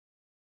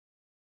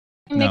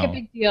make a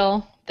big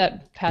deal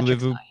that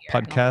Patrick's Voulez-vous not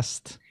here.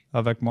 podcast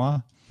avec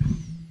moi?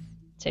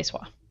 C'est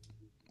soi.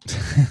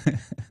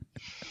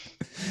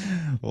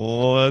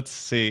 Let's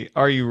see.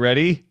 Are you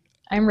ready?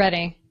 I'm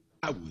ready.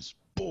 I was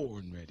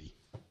born ready.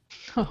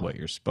 What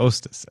you're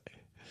supposed to say.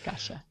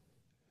 Gotcha.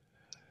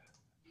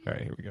 All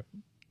right, here we go.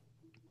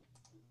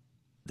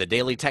 The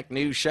Daily Tech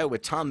News Show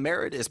with Tom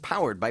Merritt is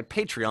powered by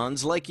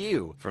Patreons like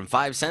you. From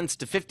 5 cents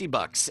to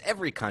 $50,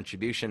 every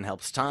contribution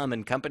helps Tom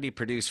and company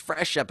produce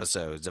fresh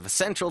episodes of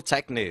essential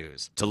tech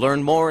news. To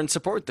learn more and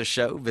support the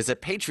show,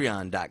 visit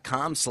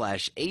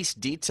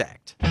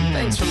patreon.com/acedetect.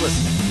 Thanks for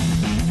listening.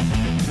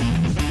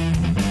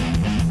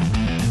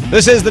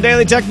 This is the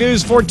Daily Tech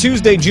News for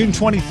Tuesday, June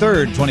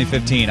 23rd,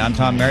 2015. I'm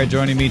Tom Merritt.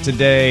 Joining me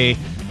today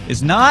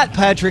is not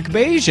Patrick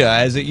Beja,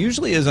 as it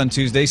usually is on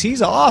Tuesdays.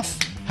 He's off,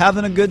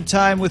 having a good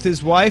time with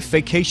his wife,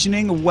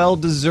 vacationing, a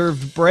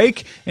well-deserved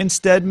break.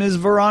 Instead, Ms.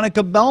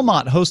 Veronica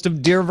Belmont, host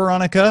of Dear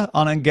Veronica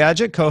on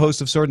Engadget,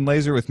 co-host of Sword and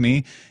Laser with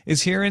me,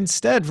 is here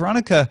instead.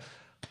 Veronica,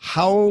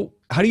 how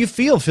do you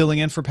feel filling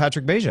in for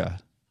Patrick Beja?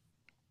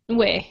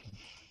 Way.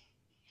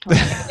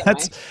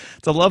 It's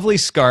a lovely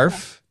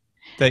scarf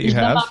that you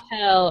have.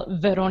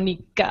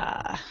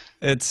 Veronica.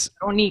 It's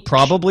Veronique.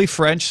 probably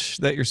French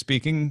that you're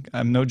speaking.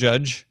 I'm no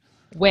judge.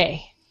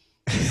 Way.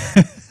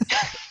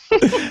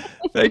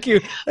 Thank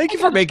you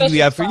for making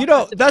the effort. You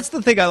know, that's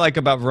the thing I like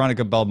about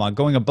Veronica Belmont,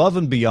 going above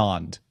and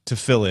beyond to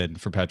fill in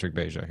for Patrick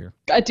Beja here.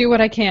 I do what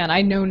I can.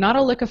 I know not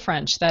a lick of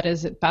French. That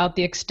is about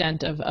the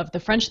extent of the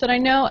French that I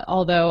know,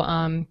 although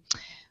un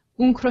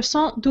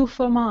croissant du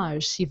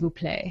fromage, s'il vous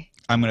plaît.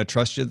 I'm going to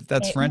trust you that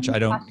that's French. I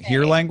don't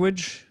hear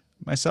language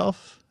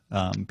myself.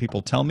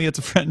 People tell me it's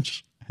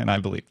French, and I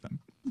believe them.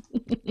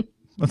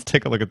 Let's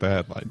take a look at the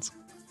headlines.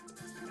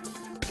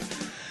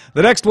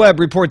 The Next Web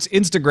reports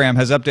Instagram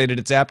has updated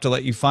its app to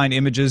let you find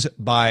images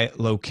by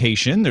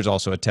location. There's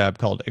also a tab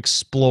called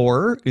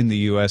Explore in the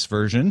US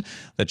version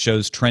that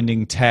shows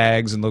trending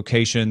tags and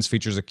locations,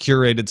 features a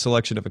curated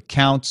selection of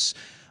accounts,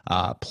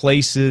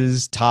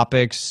 places,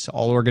 topics,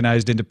 all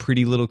organized into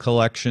pretty little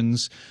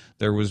collections.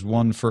 There was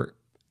one for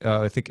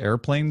I think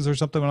airplanes or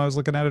something when I was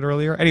looking at it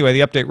earlier. Anyway,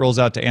 the update rolls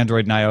out to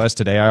Android and iOS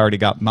today. I already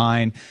got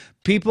mine.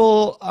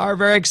 People are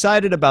very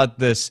excited about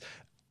this.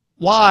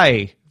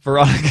 Why,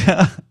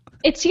 Veronica?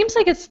 It seems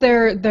like it's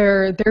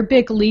their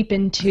big leap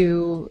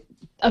into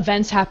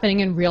events happening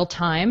in real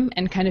time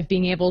and kind of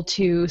being able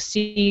to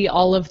see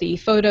all of the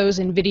photos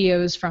and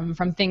videos from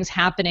things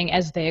happening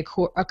as they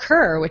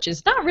occur, which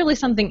is not really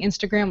something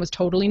Instagram was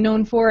totally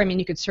known for. I mean,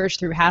 you could search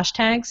through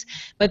hashtags,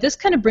 but this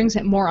kind of brings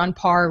it more on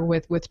par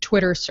with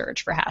Twitter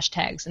search for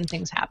hashtags and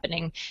things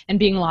happening and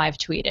being live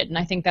tweeted. And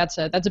I think that's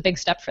a big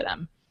step for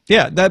them.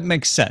 Yeah, that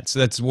makes sense.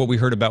 That's what we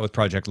heard about with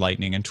Project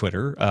Lightning and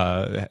Twitter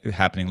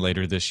happening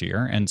later this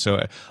year. And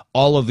so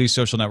all of these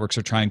social networks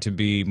are trying to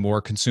be more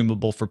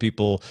consumable for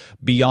people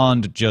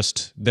beyond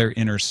just their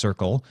inner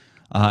circle.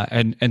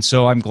 And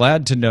so I'm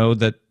glad to know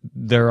that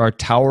there are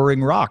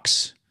towering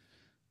rocks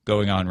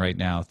going on right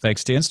now,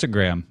 thanks to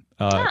Instagram.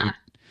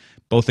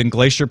 Both in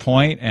Glacier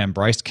Point and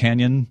Bryce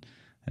Canyon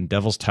and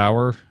Devil's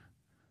Tower.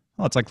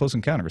 Oh, it's like Close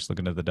Encounters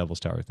looking at the Devil's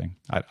Tower thing.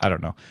 I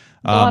don't know.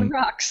 A lot of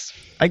rocks.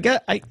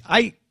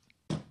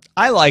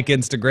 I like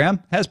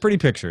Instagram. Has pretty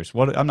pictures.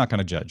 I'm not going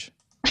to judge.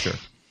 Sure.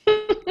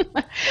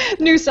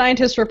 New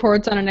Scientist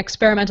reports on an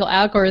experimental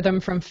algorithm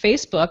from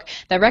Facebook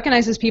that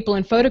recognizes people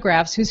in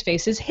photographs whose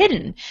face is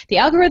hidden. The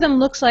algorithm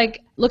looks at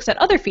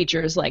other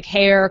features like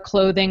hair,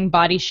 clothing,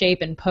 body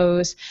shape, and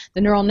pose.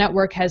 The neural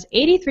network has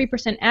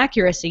 83%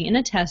 accuracy in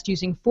a test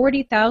using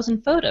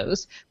 40,000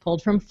 photos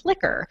pulled from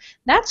Flickr.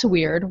 That's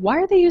weird. Why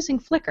are they using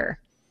Flickr?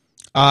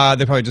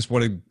 They probably just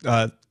wanted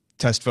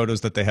test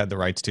photos that they had the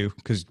rights to,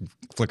 because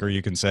Flickr,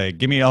 you can say,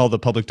 give me all the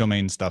public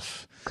domain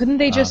stuff. Couldn't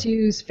they just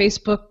use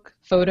Facebook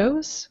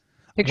photos?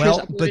 Pictures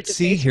well, but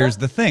see, here's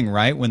the thing,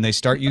 right? When they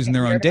start using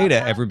their own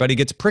data, everybody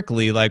gets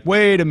prickly, like,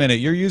 wait a minute,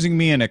 you're using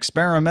me in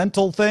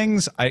experimental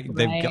things?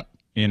 They've got,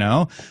 you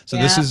know? So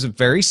this is a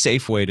very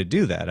safe way to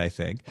do that, I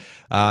think.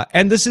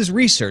 And this is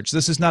research.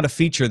 This is not a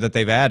feature that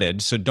they've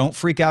added, so don't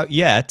freak out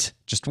yet.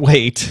 Just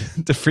wait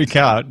to freak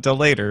out until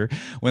later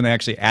when they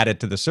actually add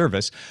it to the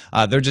service.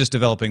 They're just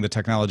developing the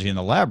technology in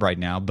the lab right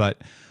now, but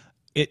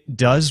it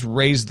does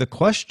raise the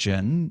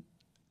question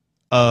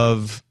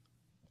of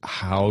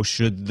how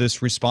should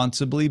this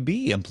responsibly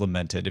be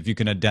implemented if you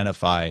can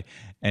identify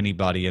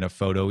anybody in a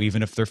photo,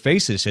 even if their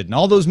face is hidden.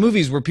 All those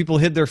movies where people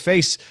hid their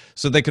face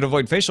so they could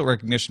avoid facial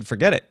recognition,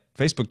 forget it.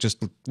 Facebook just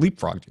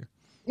leapfrogged you.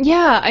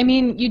 Yeah, I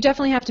mean, you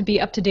definitely have to be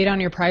up to date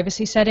on your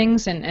privacy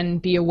settings and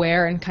be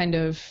aware and kind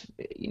of,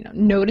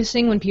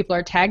 noticing when people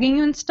are tagging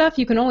you and stuff.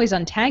 You can always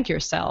untag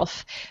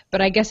yourself, but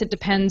I guess it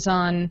depends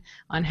on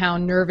how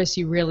nervous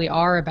you really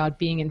are about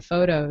being in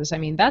photos. I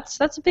mean, that's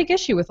a big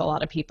issue with a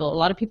lot of people. A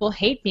lot of people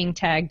hate being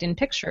tagged in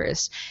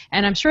pictures,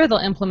 and I'm sure they'll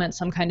implement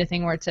some kind of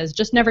thing where it says,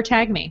 just never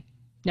tag me.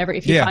 Never,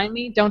 if you find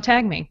me, don't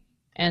tag me.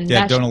 And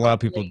don't allow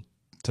people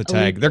to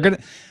tag. They're gonna,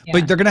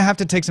 but they're gonna have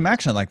to take some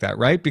action like that,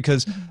 right?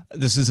 Because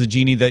this is a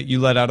genie that you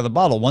let out of the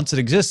bottle. Once it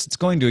exists, it's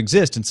going to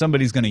exist, and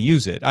somebody's going to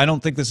use it. I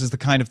don't think this is the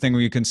kind of thing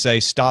where you can say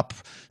stop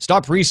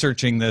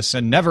researching this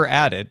and never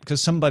add it,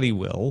 because somebody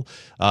will.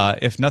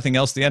 If nothing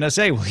else, the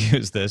NSA will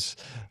use this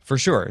for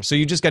sure. So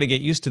you just got to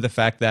get used to the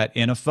fact that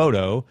in a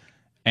photo,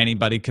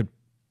 anybody could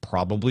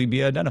probably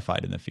be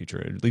identified in the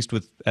future, at least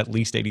with at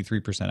least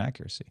 83%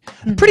 accuracy.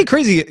 Pretty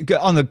crazy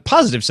on the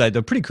positive side,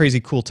 though. Pretty crazy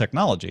cool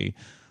technology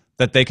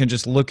that they can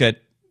just look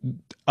at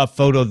a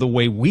photo the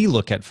way we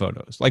look at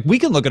photos. Like, we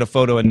can look at a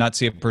photo and not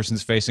see a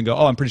person's face and go,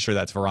 oh, I'm pretty sure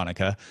that's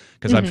Veronica,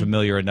 because I'm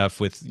familiar enough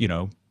with, you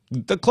know,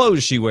 the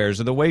clothes she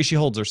wears or the way she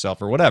holds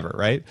herself or whatever,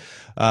 right?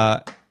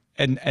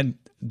 And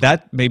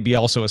that may be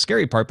also a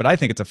scary part, but I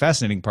think it's a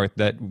fascinating part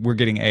that we're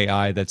getting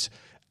AI that's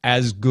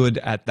as good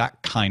at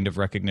that kind of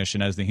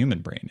recognition as the human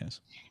brain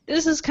is.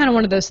 This is kind of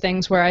one of those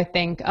things where I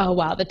think, oh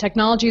wow, the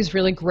technology is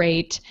really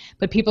great,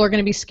 but people are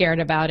going to be scared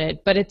about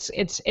it. But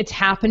it's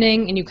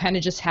happening, and you kind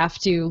of just have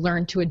to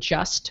learn to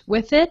adjust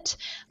with it.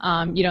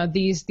 You know,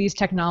 these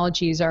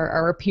technologies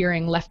are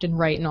appearing left and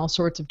right in all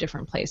sorts of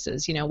different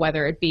places. You know,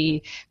 whether it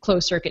be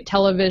closed circuit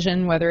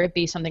television, whether it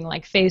be something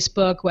like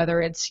Facebook,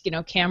 whether it's, you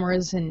know,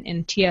 cameras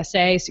in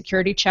TSA,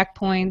 security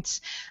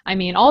checkpoints. I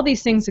mean, all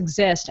these things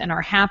exist and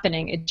are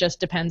happening. It just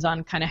depends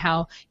on kind of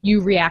how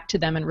you react to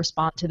them and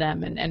respond to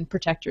them and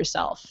protect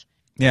yourself.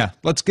 Yeah,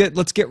 let's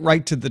get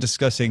right to the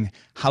discussing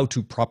how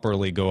to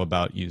properly go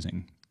about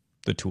using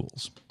the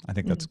tools. I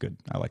think that's good.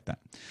 I like that.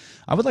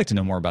 I would like to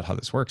know more about how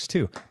this works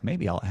too.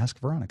 Maybe I'll ask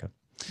Veronica.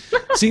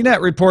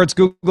 CNET reports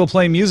Google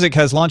Play Music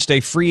has launched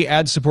a free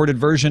ad-supported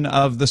version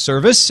of the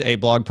service. A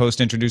blog post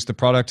introduced the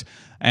product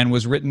and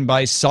was written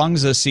by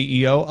Songza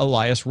CEO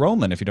Elias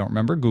Roman. If you don't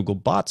remember, Google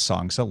bought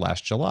Songza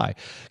last July.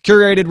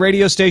 Curated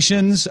radio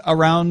stations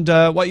around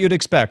what you'd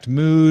expect.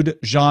 Mood,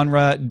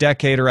 genre,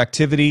 decade, or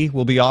activity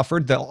will be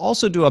offered. They'll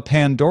also do a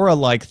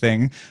Pandora-like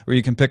thing where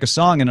you can pick a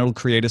song and it'll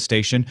create a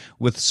station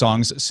with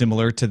songs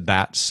similar to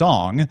that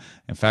song.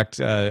 In fact,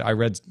 I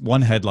read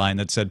one headline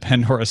that said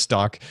Pandora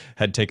stock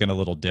had taken a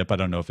little dip. I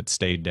don't know if it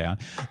stayed down.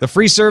 The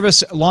free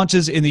service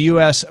launches in the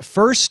U.S.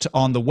 first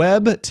on the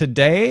web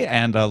today,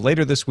 and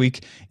later this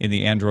week in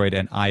the Android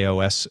and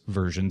iOS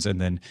versions, and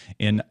then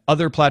in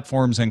other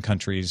platforms and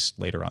countries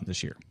later on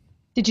this year.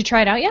 Did you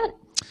try it out yet?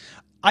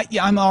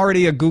 I'm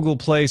already a Google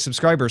Play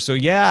subscriber, so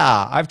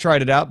yeah, I've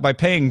tried it out by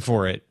paying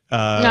for it.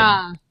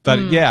 But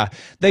yeah,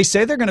 they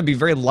say they're going to be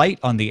very light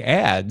on the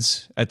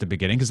ads at the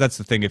beginning, because that's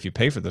the thing. If you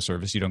pay for the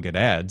service, you don't get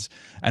ads.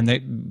 And they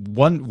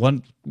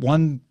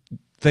one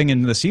thing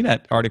in the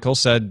CNET article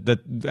said that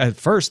at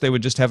first they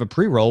would just have a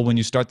pre-roll when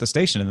you start the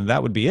station, and then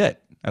that would be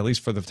it, at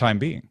least for the time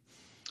being.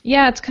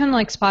 Yeah, it's kind of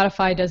like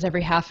Spotify does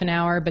every half an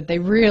hour, but they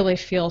really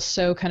feel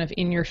so kind of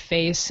in your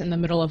face in the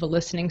middle of a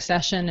listening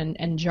session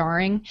and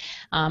jarring.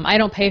 I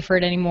don't pay for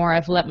it anymore.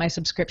 I've let my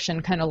subscription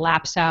kind of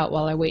lapse out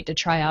while I wait to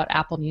try out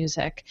Apple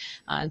Music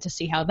to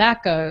see how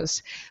that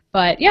goes.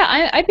 But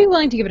yeah, I'd be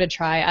willing to give it a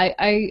try.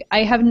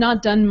 I have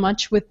not done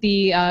much with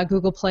the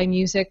Google Play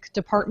Music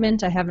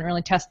department. I haven't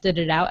really tested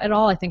it out at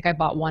all. I think I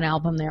bought one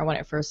album there when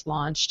it first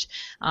launched.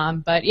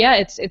 But yeah,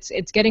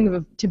 it's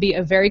getting to be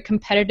a very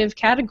competitive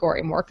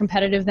category, more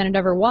competitive than it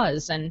ever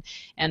was, and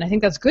I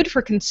think that's good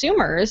for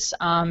consumers.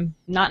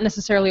 Not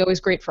necessarily always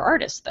great for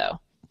artists, though.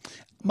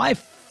 My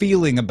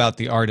feeling about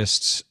the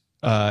artists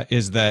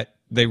is that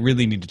they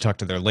really need to talk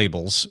to their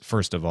labels,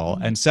 first of all,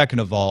 and second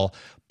of all,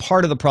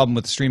 part of the problem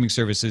with the streaming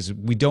service is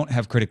we don't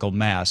have critical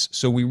mass,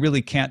 so we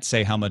really can't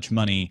say how much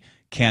money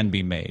can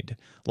be made.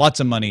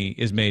 Lots of money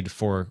is made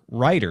for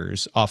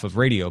writers off of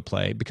radio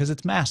play because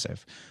it's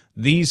massive.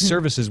 These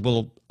services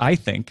will, I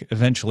think,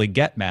 eventually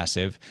get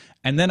massive,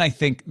 and then I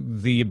think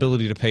the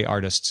ability to pay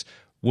artists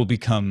will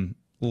become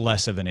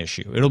less of an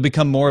issue. It'll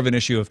become more of an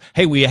issue of,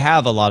 hey, we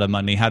have a lot of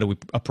money, how do we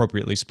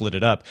appropriately split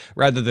it up?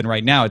 Rather than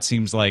right now, it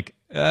seems like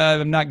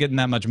I'm not getting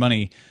that much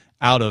money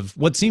out of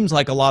what seems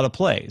like a lot of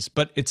plays,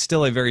 but it's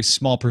still a very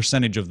small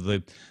percentage of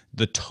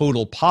the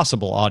total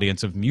possible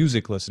audience of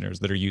music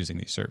listeners that are using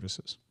these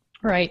services.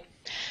 Right.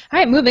 All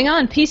right, moving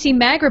on. PC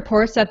Mag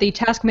reports that the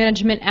task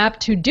management app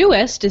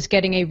Todoist is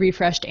getting a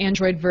refreshed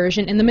Android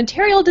version in the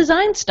material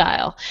design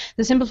style.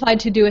 The simplified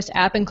Todoist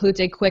app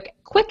includes a quick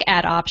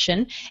add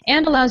option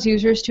and allows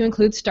users to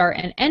include start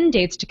and end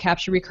dates to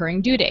capture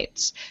recurring due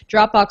dates.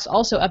 Dropbox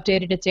also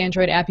updated its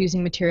Android app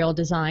using material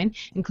design,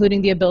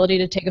 including the ability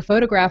to take a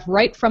photograph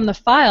right from the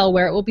file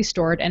where it will be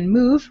stored and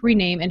move,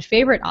 rename, and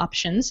favorite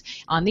options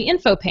on the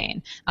info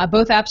pane.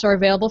 Both apps are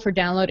available for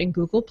download in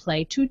Google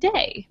Play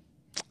today.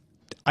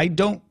 I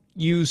don't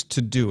use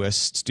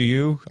Todoist. Do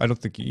you? I don't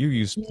think you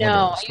use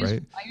Wunderlist,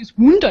 right? I use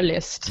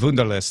Wunderlist.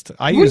 Wunderlist.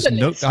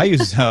 I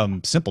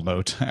use Simple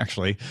Note,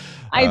 actually.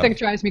 I think it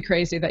drives me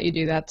crazy that you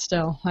do that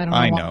still. I don't know.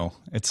 I know.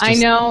 I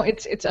know.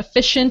 It's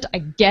efficient. I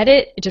get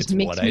it. It just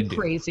makes me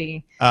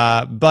crazy.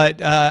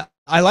 But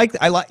I like,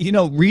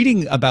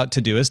 reading about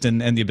Todoist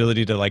and the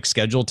ability to like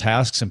schedule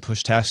tasks and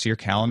push tasks to your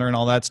calendar and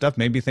all that stuff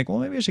made me think, well,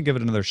 maybe I should give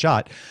it another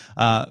shot.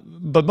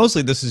 But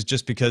mostly this is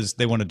just because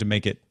they wanted to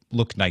make it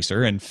look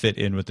nicer and fit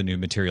in with the new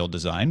material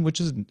design, which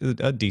is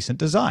a decent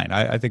design.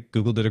 I think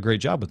Google did a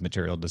great job with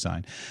material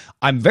design.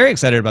 I'm very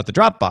excited about the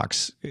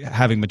Dropbox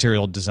having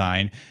material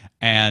design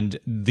and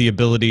the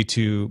ability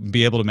to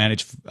be able to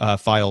manage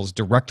files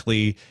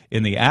directly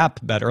in the app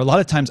better. A lot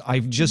of times I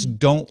just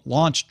don't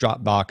launch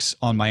Dropbox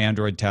on my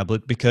Android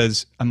tablet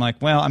because I'm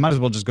like, well, I might as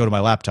well just go to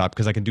my laptop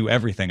because I can do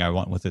everything I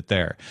want with it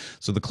there.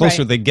 So the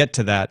closer they get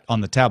to that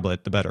on the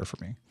tablet, the better for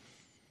me.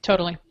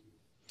 Totally.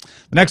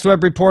 The next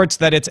web reports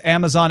that its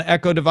Amazon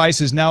Echo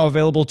device is now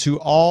available to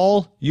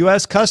all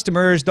U.S.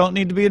 customers. Don't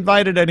need to be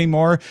invited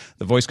anymore.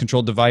 The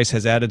voice-controlled device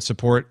has added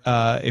support.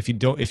 If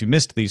you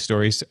missed these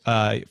stories,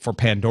 for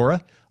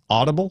Pandora,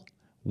 Audible,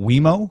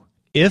 Wemo,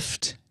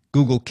 IFT,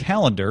 Google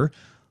Calendar,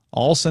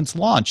 all since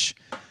launch.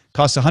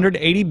 Costs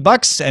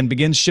 $180 and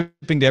begins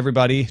shipping to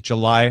everybody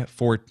July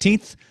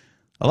 14th.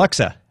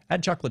 Alexa,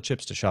 add chocolate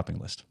chips to shopping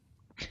list.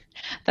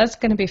 That's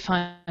going to be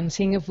fun,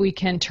 seeing if we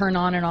can turn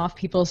on and off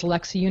people's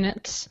Alexa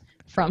units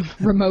from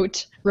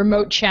remote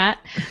chat.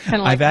 Kind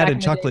of like I've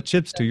added chocolate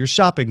chips to your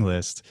shopping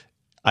list.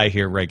 I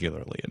hear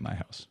regularly in my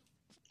house.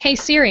 Hey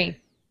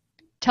Siri,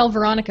 tell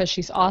Veronica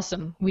she's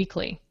awesome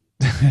weekly.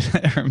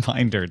 A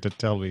reminder to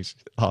tell me she's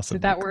awesome.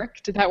 Did that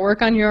work? Did that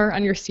work on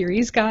your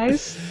series,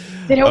 guys?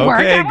 Did it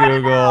work? Okay,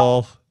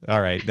 Google.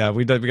 All right, now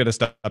we got to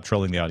stop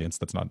trolling the audience.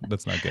 That's not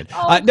good.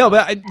 No,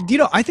 but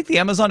I think the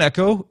Amazon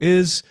Echo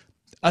is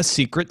a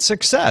secret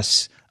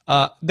success.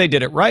 They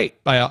did it right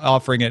by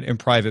offering it in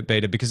private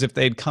beta, because if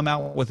they'd come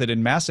out with it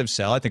in massive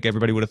sale, I think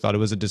everybody would have thought it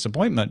was a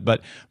disappointment.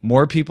 But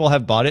more people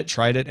have bought it,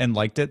 tried it, and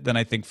liked it than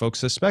I think folks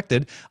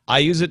suspected. I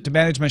use it to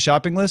manage my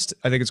shopping list.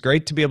 I think it's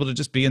great to be able to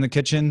just be in the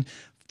kitchen,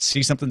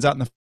 see something's out in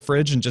the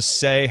fridge, and just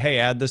say, hey,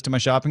 add this to my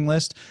shopping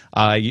list.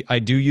 I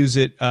do use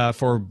it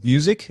for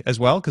music as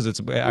well, because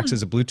it acts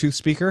as a Bluetooth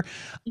speaker.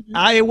 Mm-hmm.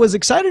 I was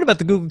excited about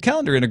the Google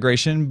Calendar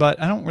integration,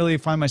 but I don't really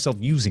find myself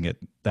using it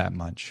that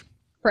much.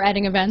 For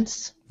adding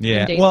events?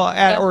 Yeah,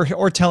 well,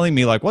 or telling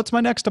me, like, what's my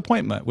next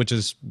appointment, which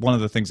is one of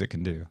the things it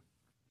can do.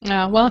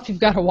 Well, if you've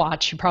got a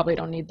watch, you probably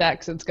don't need that,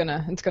 because it's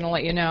gonna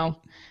let you know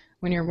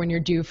when you're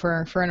due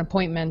for an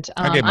appointment.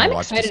 I'm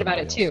excited about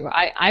it too.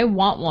 I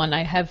want one.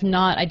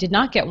 I did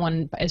not get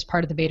one as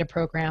part of the beta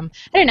program.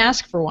 I didn't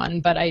ask for one,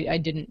 but I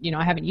didn't,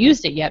 I haven't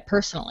used it yet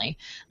personally.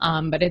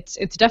 But it's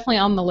definitely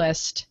on the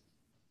list.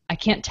 I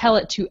can't tell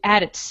it to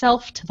add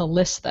itself to the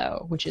list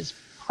though, which is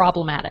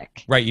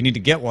problematic. Right, you need to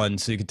get one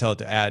so you can tell it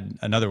to add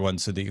another one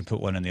so that you can put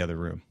one in the other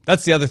room.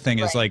 That's the other thing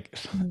is like,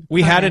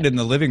 we had it in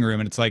the living room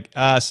and it's like,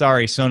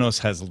 sorry, Sonos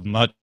has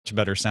much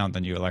better sound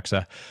than you,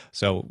 Alexa.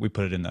 So we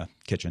put it in the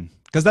kitchen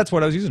because that's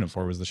what I was using it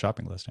for, was the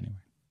shopping list anyway.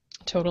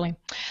 Totally.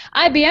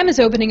 IBM is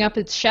opening up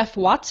its Chef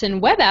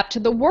Watson web app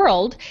to the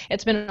world.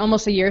 It's been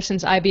almost a year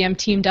since IBM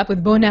teamed up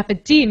with Bon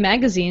Appetit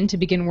magazine to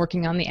begin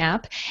working on the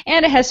app,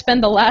 and it has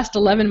spent the last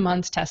 11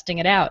 months testing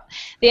it out.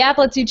 The app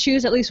lets you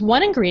choose at least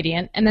one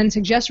ingredient and then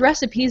suggest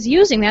recipes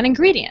using that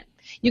ingredient.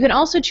 You can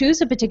also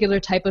choose a particular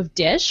type of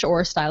dish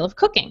or style of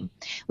cooking.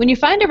 When you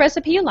find a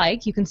recipe you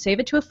like, you can save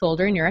it to a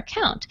folder in your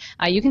account.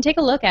 You can take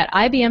a look at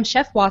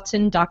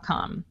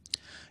ibmchefwatson.com.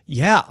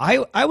 Yeah,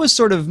 I was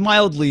sort of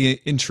mildly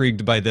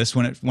intrigued by this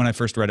when I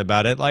first read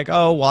about it. Like,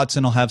 oh,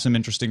 Watson will have some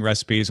interesting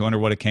recipes. I wonder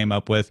what it came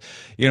up with.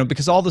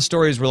 Because all the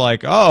stories were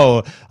like,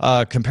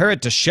 compare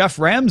it to Chef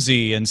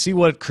Ramsay and see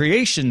what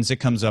creations it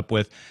comes up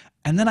with.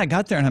 And then I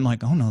got there and I'm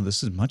like, oh no,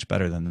 this is much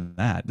better than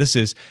that. This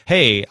is,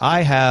 hey,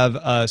 I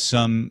have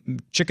some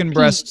chicken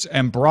breasts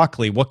and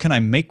broccoli. What can I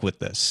make with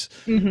this?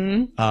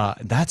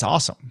 Mm-hmm. That's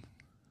awesome.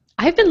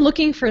 I've been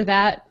looking for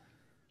that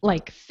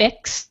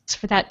fix,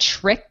 for that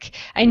trick.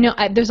 I know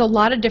there's a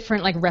lot of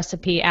different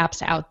recipe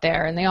apps out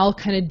there, and they all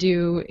kind of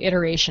do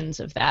iterations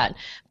of that.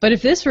 But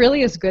if this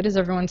really is good as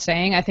everyone's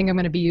saying, I think I'm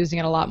going to be using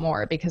it a lot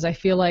more, because I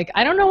feel like,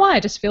 I don't know why,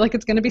 I just feel like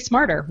it's going to be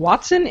smarter.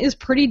 Watson is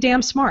pretty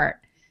damn smart.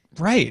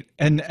 Right.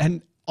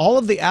 And all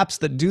of the apps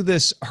that do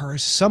this are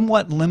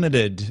somewhat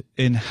limited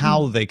in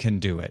how they can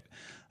do it.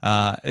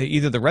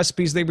 Either the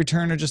recipes they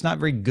return are just not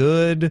very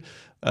good,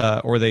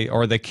 or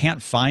they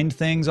can't find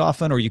things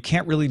often, or you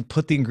can't really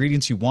put the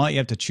ingredients you want. You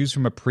have to choose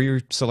from a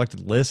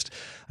pre-selected list,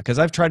 because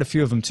I've tried a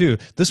few of them too.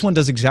 This one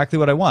does exactly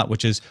what I want,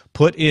 which is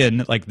put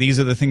in, these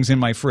are the things in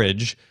my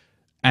fridge,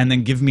 and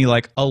then give me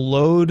a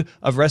load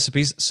of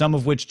recipes, some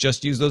of which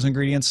just use those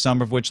ingredients,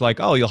 some of which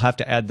you'll have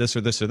to add this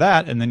or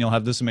that, and then you'll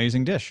have this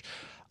amazing dish.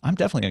 I'm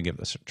definitely going to give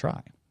this a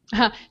try.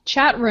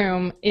 Chat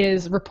room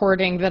is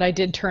reporting that I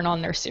did turn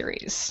on their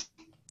series.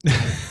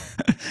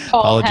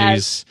 Paul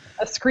Apologies.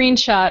 Has a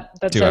screenshot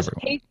that says,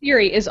 everyone. Hey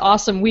Siri is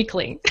awesome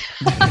weekly.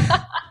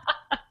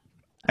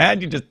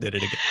 And you just did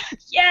it again.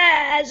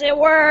 Yes, it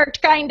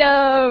worked, kind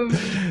of.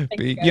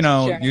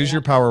 Use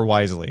your power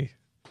wisely.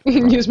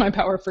 Use my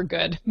power for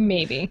good,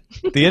 maybe.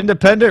 The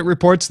Independent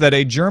reports that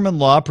a German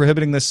law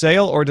prohibiting the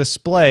sale or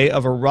display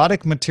of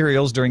erotic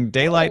materials during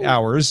daylight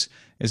hours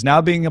is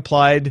now being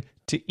applied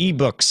to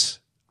ebooks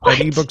at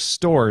ebook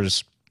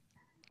stores.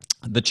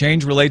 The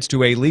change relates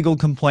to a legal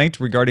complaint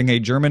regarding a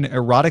German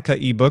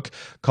erotica ebook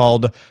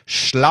called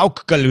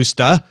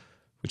Schlauchgelüste,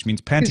 which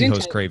means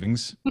pantyhose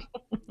cravings.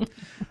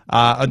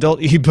 Adult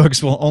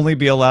ebooks will only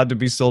be allowed to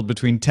be sold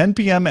between 10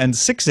 p.m. and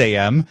 6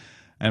 a.m.,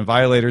 and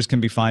violators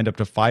can be fined up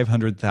to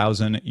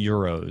 500,000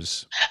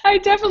 euros. I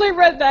definitely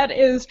read that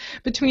is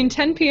between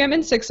 10 p.m.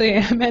 and 6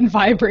 a.m. and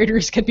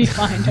vibrators could be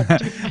fined up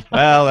to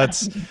Well,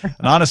 that's an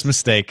honest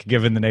mistake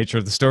given the nature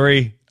of the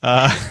story.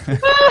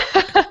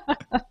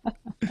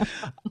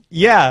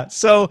 Yeah,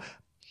 so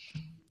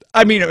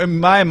I mean, in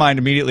my mind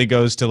immediately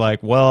goes to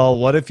like, well,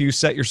 what if you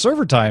set your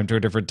server time to a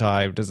different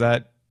time? Does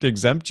that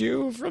exempt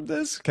you from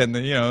this? How do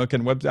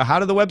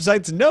the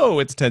websites know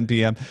it's 10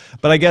 p.m.?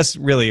 But I guess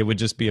really it would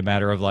just be a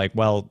matter of like,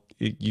 well,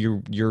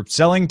 you're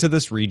selling to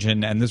this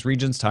region, and this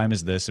region's time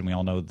is this, and we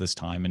all know this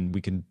time, and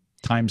we can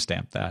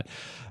timestamp that.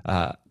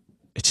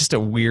 It's just a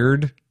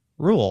weird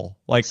rule.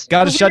 Like,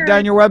 got to shut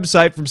down your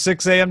website from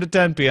 6 a.m. to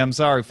 10 p.m.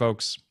 Sorry,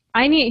 folks.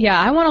 I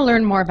want to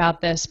learn more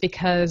about this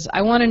because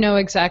I want to know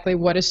exactly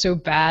what is so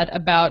bad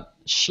about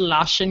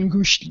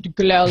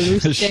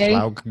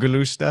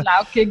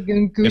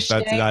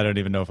Schlauchgelüste. I don't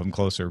even know if I'm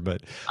closer,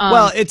 but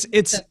well, it's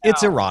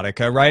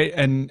erotica, right?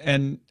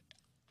 And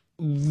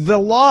the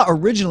law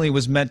originally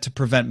was meant to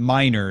prevent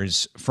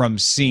minors from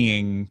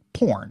seeing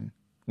porn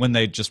when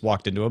they just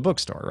walked into a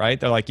bookstore, right?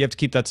 They're like, you have to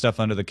keep that stuff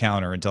under the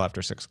counter until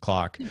after 6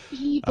 o'clock,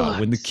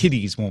 when the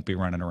kiddies won't be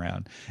running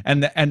around.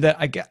 And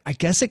I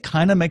guess it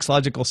kind of makes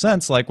logical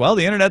sense. Like, well,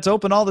 the internet's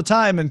open all the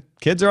time, and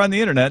kids are on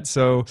the internet,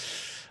 so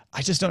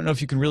I just don't know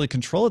if you can really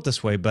control it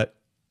this way. But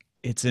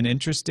it's an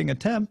interesting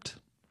attempt.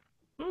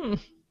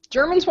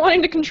 Germans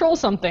wanting to control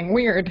something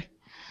weird.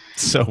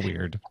 So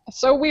weird.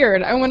 So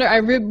weird. I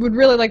wonder. Would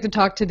really like to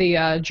talk to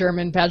the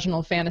German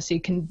vaginal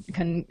fantasy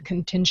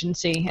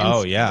contingency.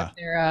 And see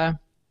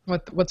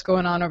what's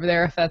going on over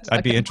there? If that's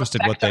I'd be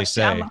interested what they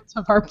say.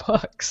 Of our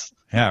books.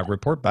 Yeah,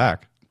 report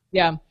back.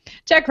 Yeah.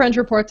 TechCrunch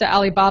reports that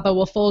Alibaba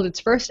will fold its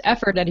first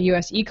effort at a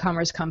U.S.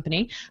 e-commerce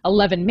company,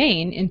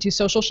 11main, into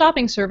social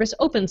shopping service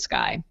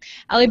OpenSky.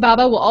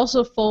 Alibaba will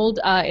also fold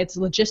its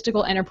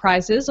logistical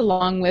enterprises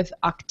along with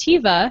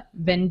Activa,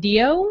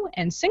 Vendio,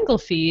 and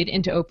SingleFeed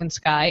into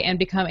OpenSky and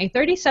become a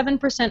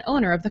 37%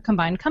 owner of the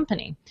combined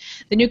company.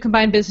 The new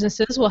combined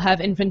businesses will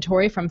have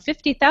inventory from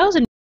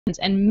 50,000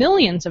 and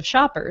millions of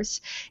shoppers.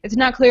 It's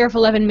not clear if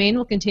 11main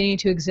will continue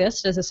to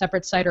exist as a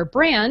separate site or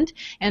brand,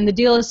 and the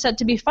deal is set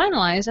to be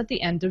finalized at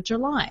the end of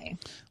July.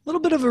 A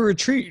little bit of a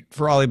retreat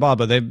for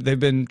Alibaba. They've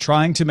been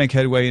trying to make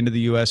headway into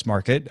the U.S.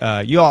 market.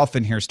 You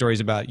often hear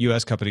stories about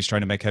U.S. companies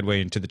trying to make headway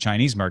into the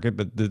Chinese market,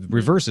 but the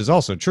reverse is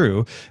also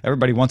true.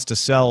 Everybody wants to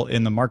sell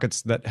in the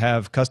markets that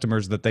have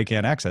customers that they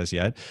can't access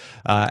yet.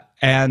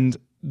 And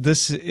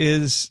this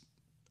is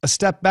a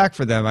step back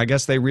for them. I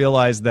guess they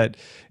realize that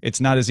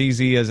it's not as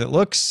easy as it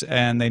looks,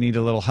 and they need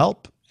a little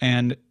help.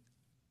 And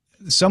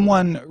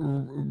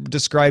someone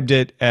described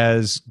it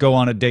as go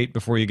on a date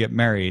before you get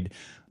married,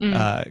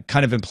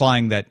 kind of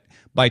implying that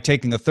by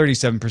taking a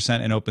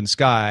 37% in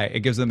OpenSky, it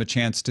gives them a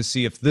chance to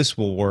see if this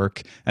will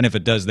work, and if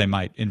it does, they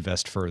might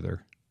invest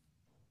further.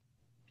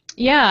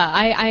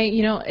 Yeah,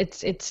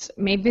 it's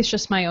maybe it's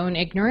just my own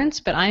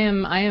ignorance, but I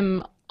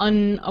am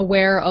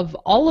unaware of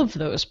all of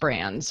those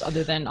brands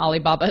other than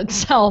Alibaba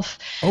itself.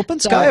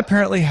 OpenSky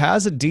apparently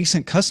has a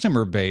decent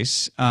customer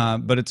base,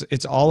 but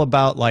it's all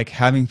about like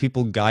having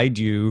people guide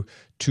you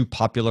to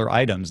popular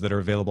items that are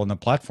available on the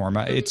platform.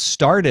 It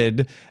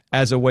started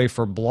as a way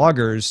for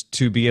bloggers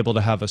to be able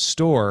to have a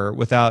store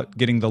without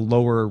getting the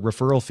lower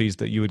referral fees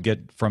that you would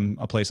get from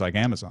a place like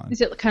Amazon.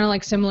 Is it kind of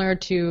like similar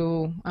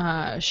to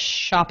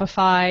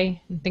Shopify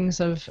and things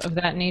of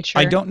that nature?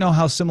 I don't know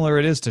how similar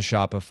it is to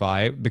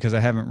Shopify because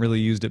I haven't really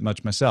used it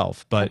much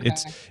myself, but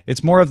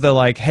it's more of the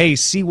like, hey,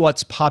 see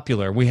what's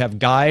popular. We have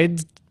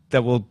guides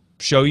that will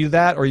show you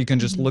that, or you can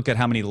just look at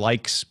how many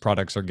likes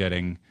products are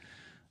getting.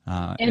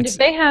 And if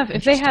they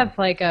have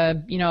like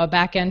a a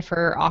back end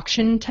for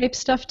auction type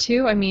stuff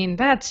too, I mean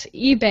that's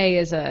eBay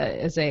is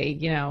a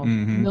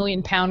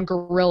million-pound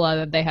gorilla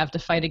that they have to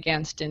fight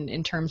against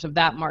in terms of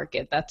that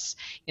market. That's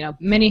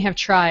many have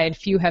tried,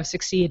 few have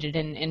succeeded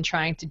in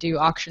trying to do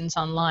auctions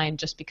online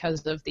just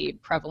because of the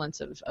prevalence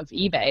of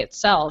eBay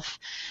itself.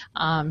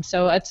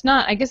 So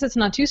I guess it's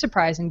not too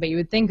surprising, but you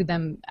would think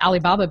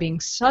Alibaba being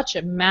such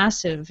a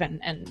massive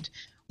and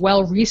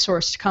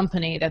well-resourced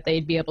company that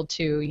they'd be able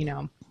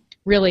to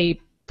really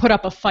put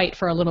up a fight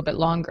for a little bit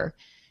longer.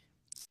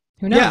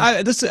 Who knows?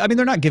 Yeah, I mean,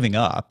 they're not giving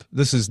up.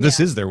 This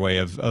is their way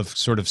of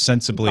sort of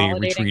sensibly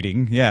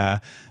retreating.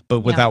 Yeah,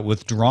 but without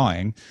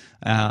withdrawing.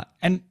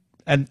 And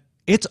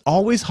it's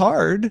always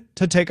hard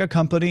to take a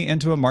company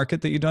into a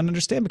market that you don't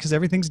understand because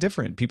everything's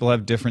different. People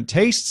have different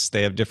tastes.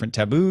 They have different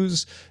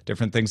taboos,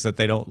 different things that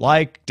they don't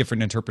like,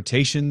 different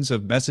interpretations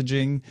of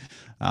messaging.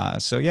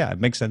 So yeah, it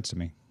makes sense to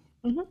me.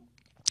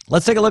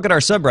 Let's take a look at our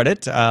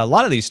subreddit. A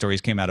lot of these stories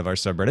came out of our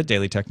subreddit,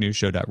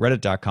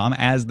 dailytechnewsshow.reddit.com,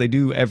 as they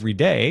do every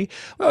day.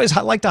 We always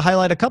like to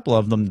highlight a couple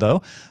of them,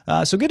 though.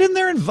 So get in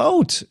there and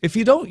vote. If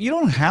you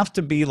don't have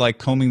to be like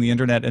combing the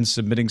internet and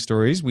submitting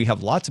stories. We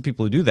have lots of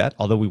people who do that,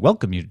 although we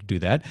welcome you to do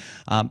that.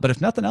 But if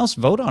nothing else,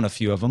 vote on a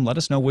few of them. Let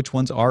us know which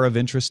ones are of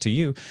interest to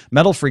you.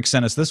 Metal Freak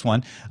sent us this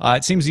one.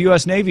 It seems the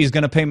U.S. Navy is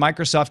going to pay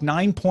Microsoft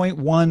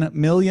 $9.1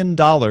 million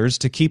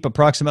to keep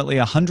approximately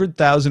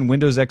 100,000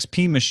 Windows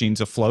XP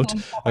machines afloat,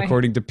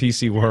 according to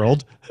PC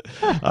World.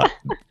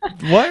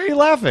 Why are you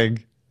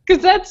laughing?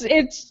 Because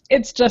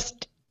it's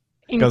just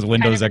because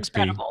Windows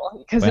XP.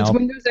 Because it's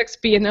Windows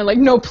XP, and they're like,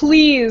 no,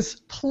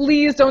 please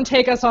don't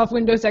take us off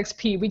Windows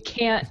XP. We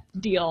can't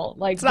deal.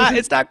 Like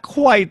it's not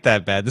quite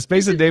that bad. The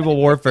Space and Naval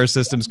Warfare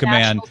Systems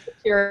Command.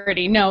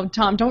 Security. No,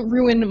 Tom, don't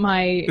ruin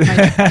my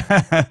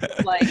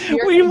like.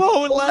 We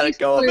won't let it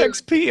go of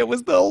XP. It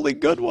was the only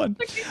good one.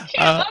 Like, you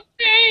can't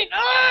update.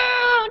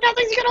 Oh,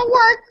 nothing's gonna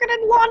work. We're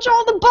gonna launch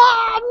all the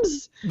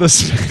bombs. The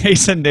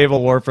Space and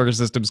Naval Warfare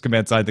Systems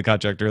Command signed the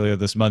contract earlier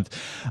this month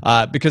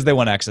because they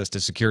want access to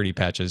security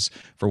patches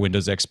for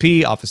Windows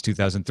XP, Office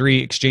 2003,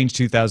 Exchange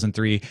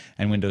 2003,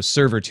 and Windows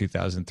Server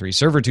 2003.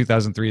 Server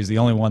 2003 is the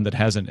only one that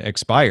hasn't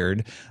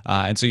expired,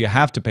 and so you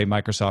have to pay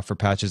Microsoft for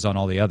patches on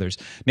all the others.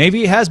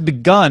 Navy has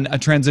begun a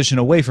transition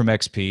away from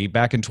XP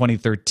back in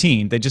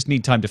 2013. They just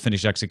need time to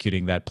finish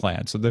executing that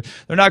plan. So they're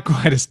not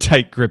quite as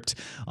tight-gripped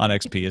on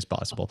XP as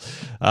possible.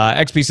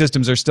 XP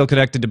systems are still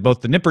connected to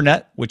both the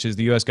NIPRNet, which is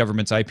the U.S.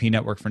 government's IP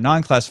network for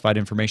non-classified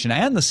information,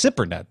 and the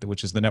SIPRNet,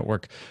 which is the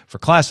network for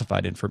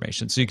classified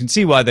information. So you can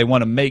see why they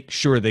want to make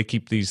sure they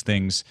keep these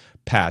things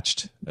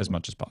patched as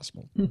much as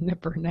possible.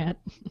 NIPRNet.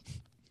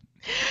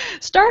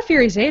 Star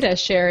Fury Zeta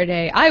shared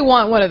a I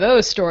want one of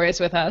those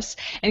stories with us.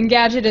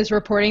 Engadget is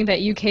reporting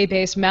that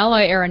UK-based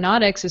Malloy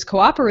Aeronautics is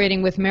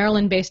cooperating with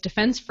Maryland-based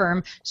defense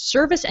firm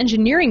Service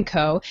Engineering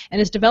Co.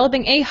 and is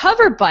developing a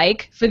hover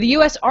bike for the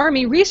U.S.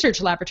 Army Research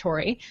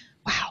Laboratory.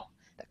 Wow.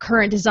 The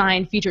current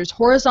design features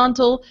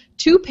horizontal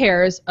 2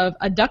 pairs of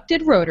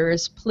adducted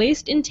rotors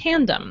placed in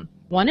tandem,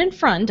 one in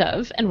front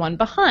of and one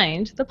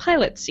behind the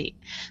pilot seat.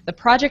 The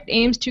project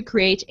aims to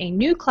create a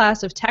new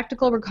class of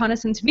tactical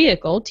reconnaissance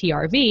vehicle,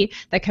 TRV,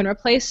 that can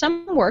replace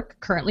some work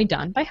currently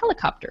done by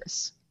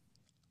helicopters.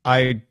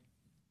 I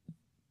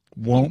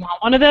won't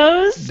want one of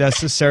those?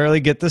 necessarily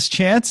get this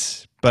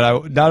chance, but I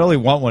not only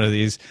want one of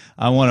these,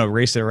 I want to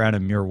race it around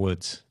in Muir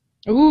Woods.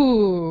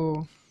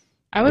 Ooh.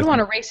 I would want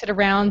to race it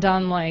around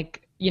on,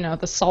 like,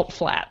 the salt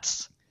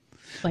flats.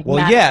 Like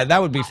yeah,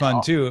 that would be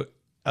fun, too,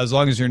 as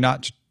long as you're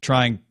not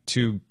trying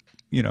to,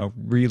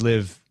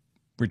 relive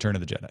Return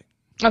of the Jedi.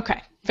 Okay,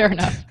 fair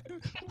enough.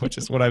 Which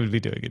is what I would be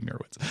doing in Muir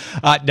Woods.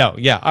 No,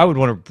 yeah, I would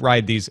want to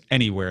ride these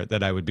anywhere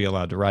that I would be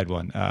allowed to ride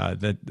one.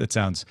 That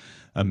sounds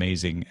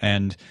amazing.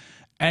 And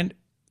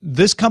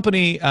this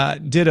company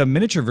did a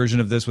miniature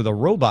version of this with a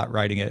robot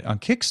riding it on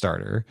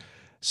Kickstarter.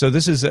 So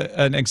this is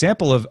an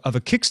example of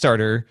a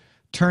Kickstarter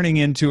turning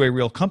into a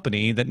real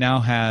company that now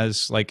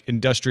has like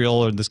industrial,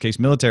 or in this case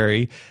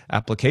military,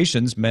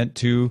 applications meant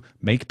to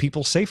make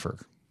people safer.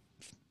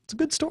 It's a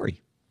good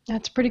story.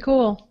 That's pretty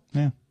cool.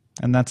 Yeah,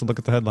 and that's a look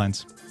at the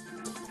headlines.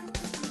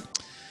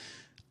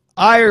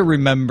 I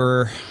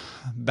remember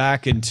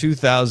back in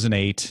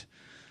 2008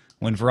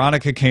 when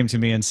Veronica came to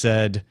me and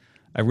said,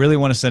 I really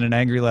want to send an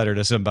angry letter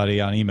to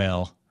somebody on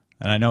email,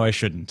 and I know I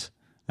shouldn't.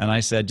 And I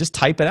said, just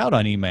type it out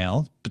on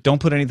email, but don't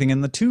put anything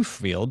in the to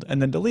field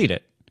and then delete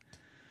it.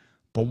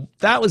 But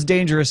that was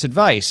dangerous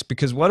advice,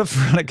 because what if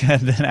Veronica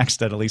then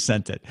accidentally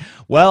sent it?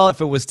 Well, if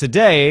it was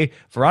today,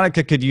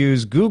 Veronica could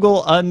use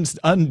Google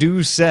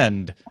undo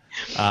send.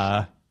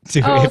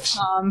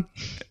 Tom.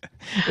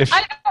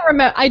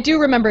 I do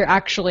remember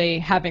actually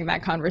having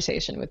that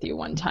conversation with you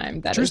one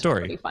time. That true is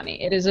story. Pretty funny.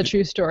 It is a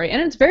true story,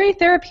 and it's very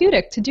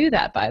therapeutic to do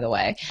that, by the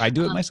way. I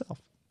do it myself.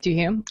 Do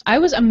you? I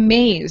was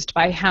amazed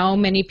by how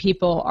many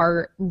people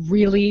are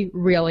really,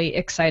 really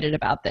excited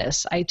about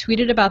this. I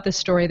tweeted about this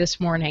story this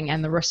morning,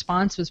 and the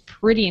response was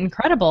pretty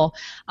incredible.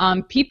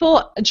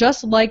 People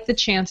just like the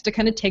chance to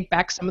kind of take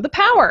back some of the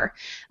power.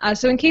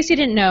 So in case you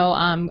didn't know,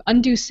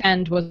 Undo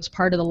Send was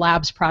part of the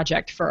Labs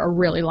project for a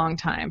really long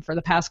time, for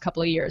the past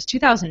couple of years.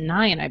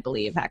 2009, I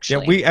believe,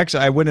 actually. Yeah,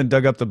 I went and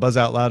dug up the Buzz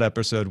Out Loud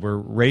episode where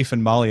Rafe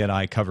and Molly and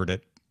I covered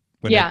it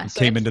when it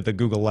came into the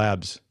Google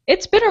Labs.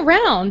 It's been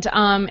around,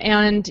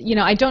 and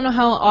I don't know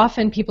how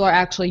often people are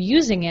actually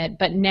using it,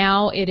 but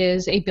now it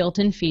is a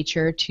built-in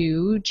feature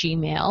to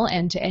Gmail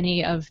and to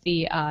any of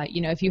the,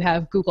 if you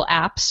have Google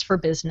Apps for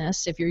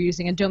business, if you're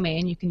using a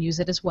domain, you can use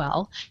it as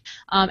well.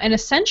 And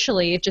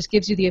essentially, it just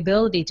gives you the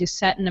ability to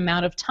set an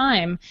amount of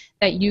time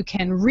that you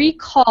can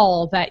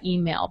recall that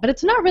email. But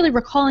it's not really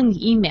recalling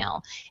the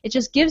email. It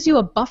just gives you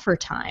a buffer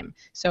time.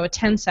 So a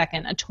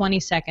 10-second, a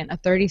 20-second, a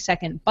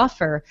 30-second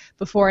buffer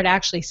before it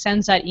actually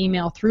sends that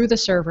email through the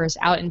server servers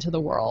out into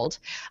the world.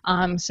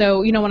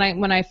 So, you know,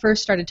 when I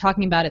first started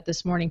talking about it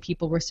this morning,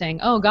 people were saying,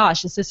 oh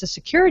gosh, is this a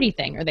security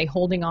thing? Are they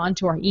holding on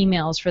to our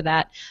emails for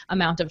that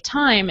amount of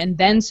time and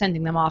then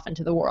sending them off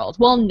into the world?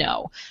 Well,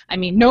 no. I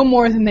mean, no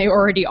more than they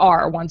already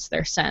are once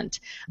they're sent.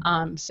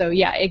 So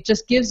yeah, it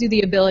just gives you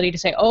the ability to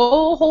say,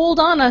 oh, hold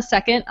on a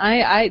second,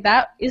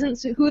 that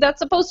isn't who that's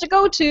supposed to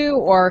go to,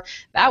 or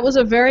that was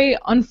a very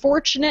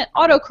unfortunate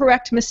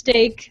autocorrect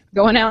mistake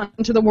going out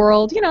into the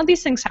world. You know,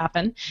 these things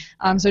happen.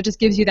 So it just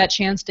gives you that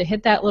chance to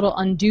hit that little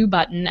undo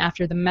button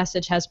after the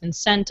message has been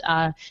sent.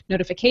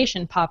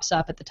 Notification pops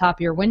up at the top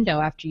of your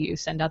window after you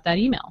send out that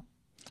email.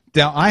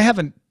 Now, I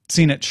haven't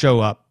seen it show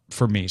up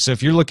for me. So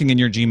if you're looking in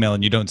your Gmail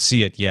and you don't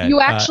see it yet. You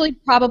actually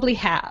probably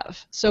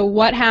have. So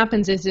what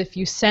happens is if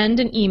you send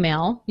an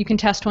email, you can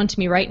test one to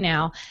me right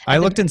now. I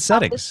looked in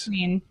settings.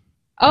 Screen,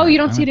 oh, you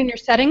don't see it in your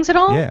settings at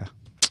all? Yeah.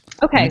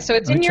 Okay, so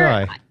it's in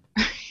your...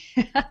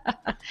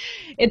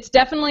 It's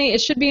definitely,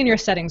 it should be in your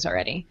settings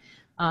already.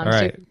 All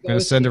right, I'm going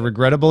to send a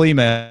regrettable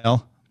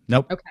email.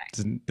 Nope.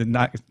 Okay.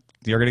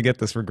 You're going to get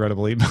this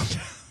regrettable email.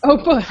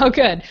 Oh,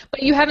 good.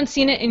 But you haven't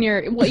seen it in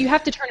your, well, you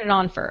have to turn it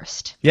on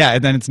first. Yeah,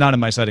 and then it's not in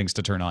my settings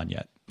to turn on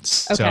yet.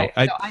 Okay.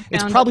 So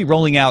it's probably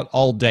rolling out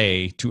all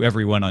day to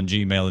everyone on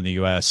Gmail in the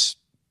US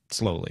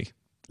slowly.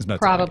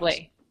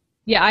 Probably.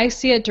 Yeah, I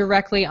see it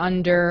directly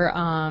under,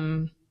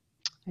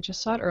 I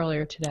just saw it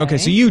earlier today. Okay,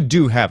 so you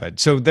do have it.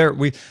 So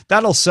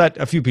that'll set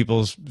a few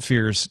people's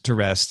fears to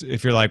rest.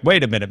 If you're like,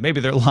 wait a minute, maybe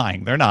they're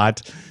lying. They're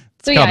not.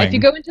 So yeah, if you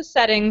go into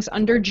settings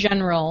under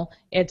general,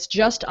 it's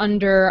just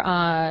under,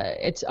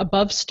 it's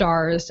above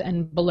stars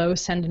and below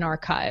send and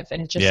archive,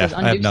 and it just says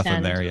undo I have nothing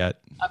send. there yet.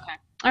 Okay,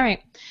 all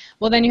right.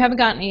 Well, then you haven't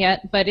gotten it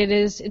yet, but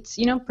it's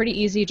you know, pretty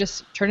easy.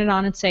 Just turn it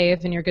on and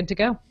save, and you're good to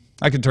go.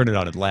 I can turn it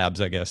on at labs,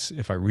 I guess,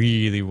 if I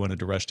really wanted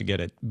to rush to get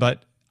it.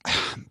 But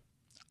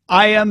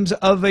I am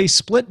of a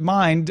split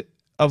mind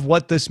of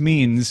what this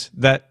means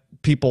that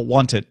people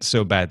want it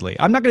so badly.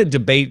 I'm not going to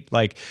debate,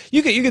 like,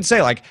 you could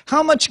say, like,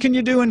 how much can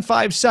you do in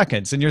 5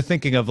 seconds? And you're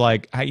thinking of,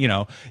 like, you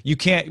know, you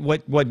can't,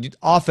 what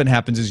often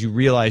happens is you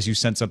realize you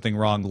sent something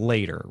wrong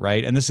later,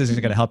 right? And this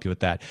isn't going to help you with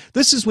that.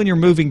 This is when you're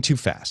moving too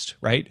fast,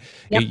 right?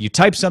 Yep. You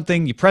type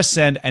something, you press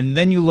send, and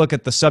then you look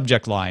at the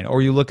subject line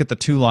or you look at the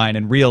to line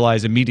and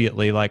realize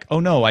immediately, like, oh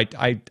no,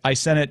 I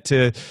sent it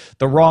to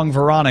the wrong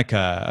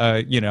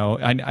Veronica, you know,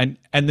 and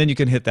then you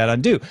can hit that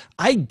undo.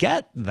 I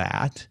get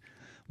that,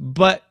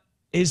 but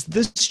is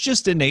this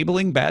just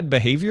enabling bad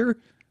behavior?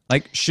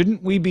 Like,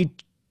 shouldn't we be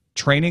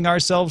training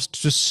ourselves to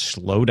just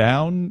slow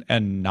down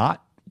and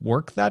not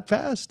work that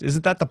fast?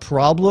 Isn't that the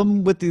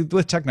problem with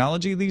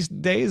technology these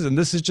days? And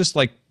this is just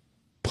like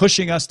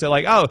pushing us to,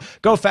 like, oh,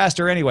 go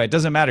faster anyway. It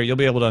doesn't matter. You'll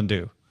be able to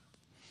undo.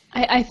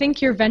 I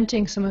think you're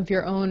venting some of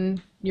your own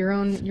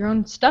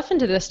stuff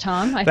into this,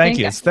 Tom. Thank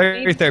you. It's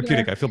very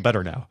therapeutic. I feel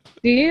better now.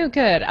 Do you?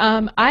 Good.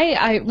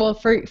 Well,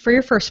 for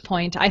your first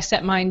point, I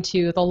set mine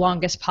to the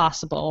longest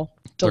possible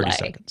delay. 30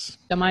 seconds.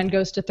 So mine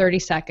goes to 30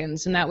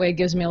 seconds, and that way it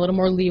gives me a little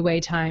more leeway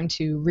time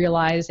to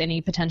realize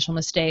any potential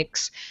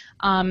mistakes.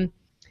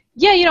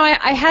 Yeah, you know,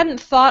 I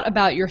hadn't thought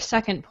about your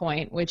second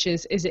point, which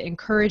is it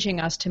encouraging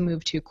us to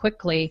move too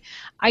quickly?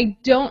 I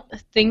don't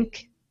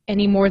think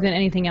any more than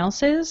anything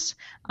else is.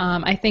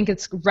 I think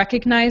it's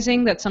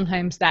recognizing that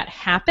sometimes that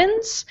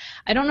happens.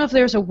 I don't know if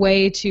there's a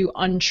way to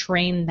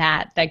untrain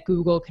that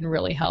Google can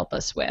really help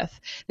us with.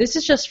 This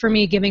is just for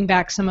me giving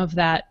back some of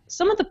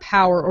the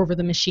power over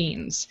the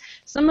machines,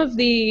 some of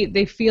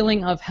the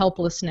feeling of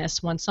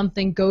helplessness when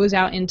something goes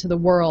out into the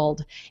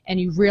world and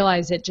you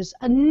realize it just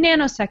a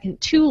nanosecond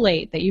too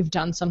late that you've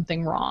done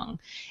something wrong.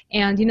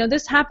 And you know,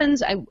 this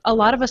happens, a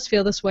lot of us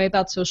feel this way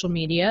about social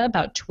media,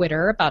 about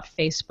Twitter, about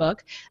Facebook,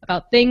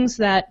 about things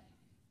that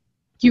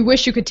you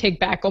wish you could take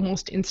back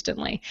almost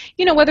instantly.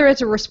 You know, whether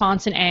it's a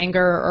response in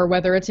anger or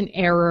whether it's an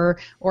error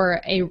or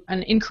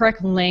an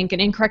incorrect link, an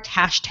incorrect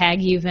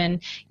hashtag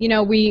even. You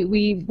know,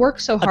 we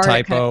work so hard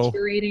at kind of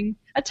curating.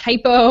 A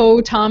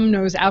typo. Tom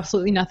knows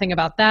absolutely nothing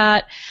about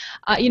that.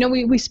 You know,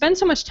 we spend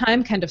so much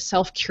time kind of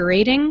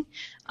self-curating,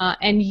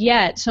 and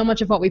yet so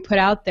much of what we put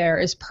out there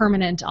is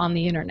permanent on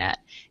the internet.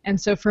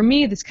 And so for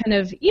me, this kind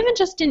of, even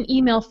just in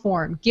email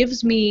form,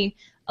 gives me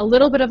a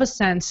little bit of a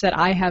sense that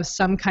I have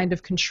some kind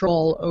of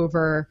control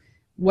over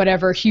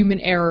whatever human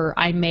error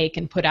I make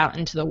and put out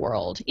into the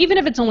world, even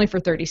if it's only for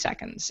 30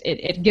 seconds.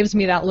 It gives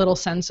me that little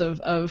sense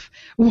of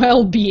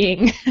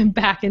well-being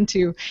back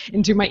into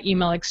my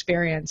email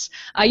experience.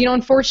 You know,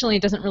 unfortunately,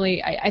 it doesn't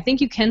really, I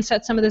think you can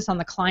set some of this on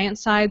the client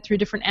side through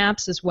different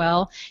apps as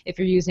well, if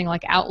you're using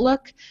like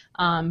Outlook.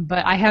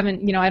 But I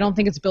haven't, you know, I don't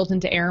think it's built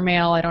into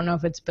Airmail. I don't know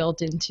if it's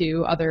built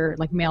into other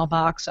like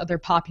Mailbox, other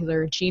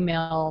popular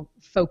Gmail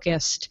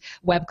focused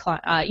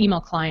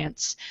email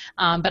clients.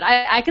 But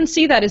I can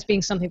see that as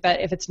being something that,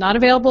 if it's not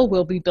available,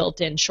 will be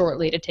built in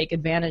shortly to take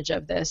advantage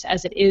of this,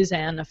 as it is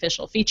an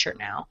official feature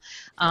now.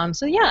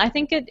 So yeah, I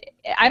think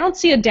I don't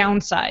see a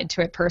downside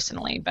to it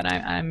personally, but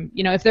I'm,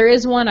 you know, if there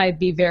is one, I'd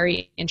be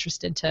very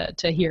interested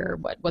to hear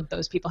what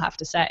those people have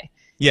to say.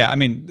 Yeah, I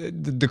mean,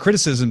 the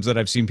criticisms that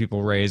I've seen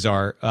people raise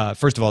are,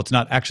 first of all, it's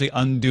not actually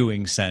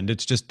undoing send;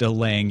 it's just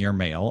delaying your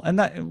mail, and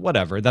that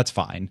whatever, that's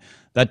fine.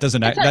 That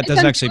doesn't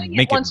actually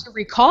make it. Once you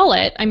recall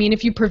it, I mean,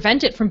 if you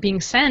prevent it from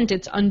being sent,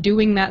 it's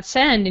undoing that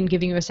send and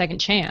giving you a second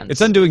chance. It's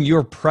undoing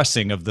your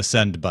pressing of the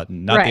send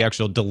button, not the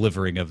actual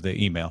delivering of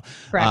the email.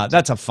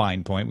 That's a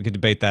fine point. We could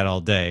debate that all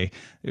day.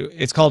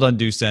 It's called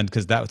undo send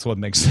because that's what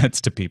makes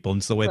sense to people, and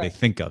it's the way they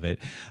think of it.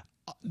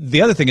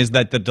 The other thing is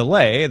that the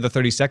delay, the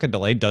 30-second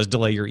delay, does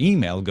delay your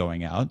email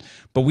going out,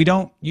 but we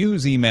don't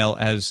use email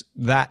as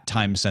that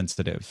time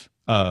sensitive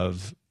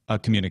of a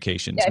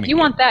communications. Yeah, if you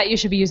want that, you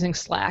should be using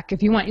Slack.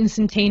 If you want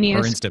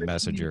instantaneous or instant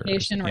messenger, or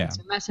instant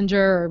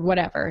messenger or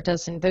whatever, it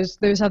doesn't.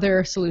 There's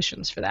other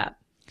solutions for that.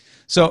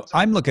 So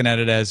I'm looking at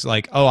it as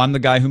like, oh, I'm the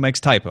guy who makes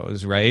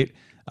typos, right?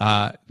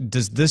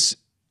 Does this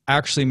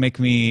actually make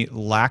me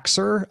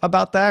laxer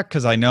about that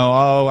because I know,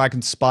 oh, I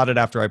can spot it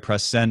after I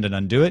press send and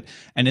undo it?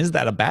 And is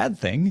that a bad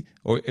thing?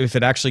 Or if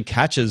it actually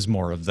catches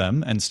more of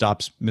them and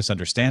stops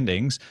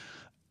misunderstandings?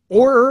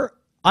 Or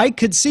I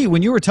could see,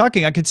 when you were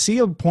talking, I could see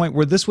a point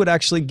where this would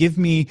actually give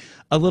me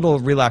a little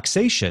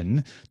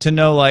relaxation to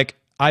know, like,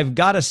 I've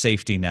got a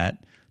safety net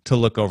to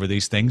look over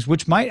these things,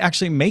 which might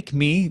actually make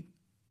me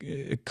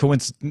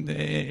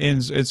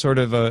in sort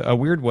of a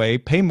weird way,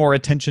 pay more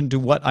attention to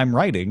what I'm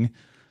writing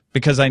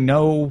because I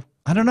know,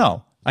 I don't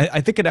know. I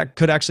think it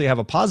could actually have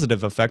a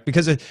positive effect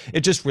because it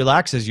just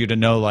relaxes you to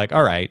know, like,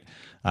 all right,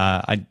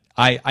 I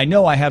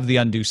know I have the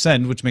undo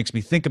send, which makes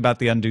me think about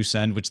the undo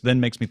send, which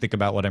then makes me think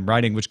about what I'm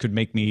writing, which could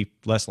make me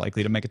less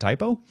likely to make a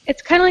typo.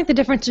 It's kind of like the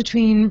difference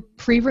between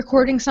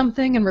pre-recording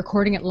something and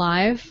recording it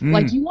live.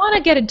 Like, you want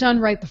to get it done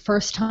right the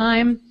first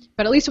time,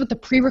 but at least with the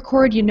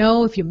pre-record, you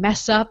know, if you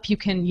mess up, you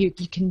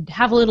can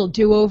have a little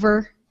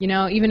do-over, you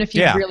know, even if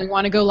you really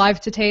want to go live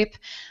to tape.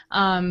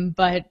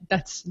 But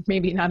that's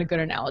maybe not a good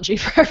analogy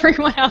for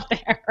everyone out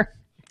there.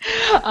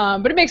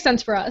 But it makes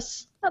sense for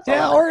us. That's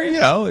all. Or, you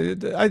know,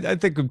 I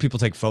think when people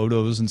take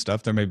photos and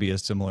stuff, there may be a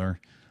similar,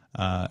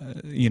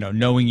 you know,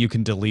 knowing you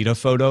can delete a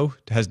photo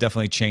has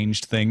definitely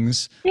changed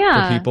things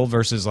for people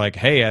versus like,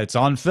 hey, it's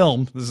on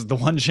film. This is the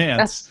one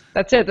chance.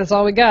 That's it. That's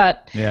all we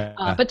got. Yeah.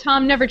 But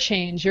Tom, never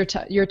change.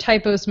 Your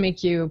typos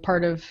make you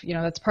part of, you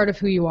know, that's part of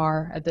who you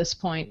are at this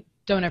point.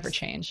 Don't ever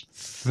change.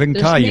 Just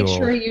make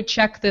sure you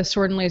check the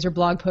Sword and Laser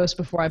blog post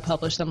before I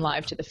publish them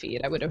live to the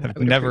feed. I've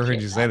never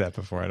heard you say that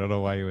before. I don't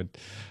know why you would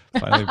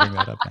finally bring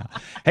that up now.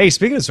 Hey,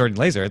 speaking of Sword and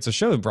Laser, it's a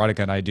show that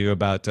Veronica and I do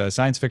about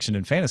science fiction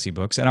and fantasy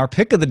books, and our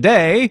pick of the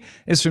day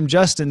is from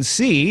Justin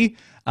C.,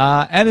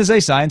 and is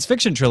a science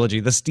fiction trilogy,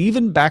 the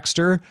Stephen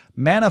Baxter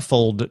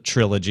Manifold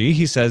trilogy.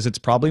 He says it's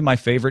probably my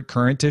favorite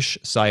current-ish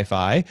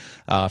sci-fi.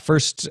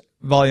 First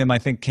volume, I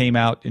think, came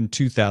out in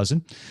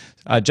 2000.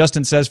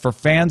 Justin says, for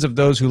fans of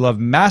those who love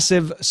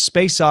massive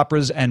space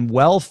operas and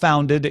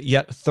well-founded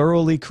yet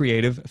thoroughly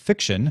creative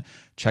fiction,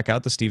 check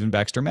out the Stephen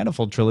Baxter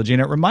Manifold trilogy.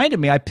 And it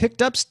reminded me, I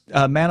picked up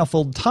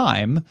Manifold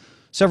Time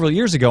several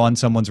years ago on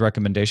someone's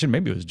recommendation.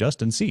 Maybe it was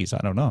Justin C's, I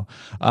don't know.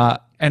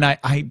 And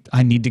I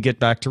need to get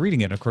back to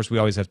reading it. Of course, we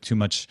always have too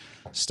much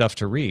stuff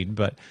to read,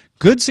 but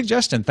good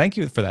suggestion. Thank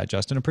you for that,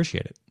 Justin.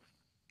 Appreciate it.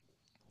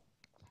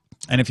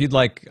 And if you'd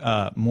like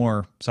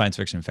more science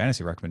fiction and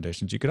fantasy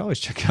recommendations, you could always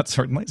check out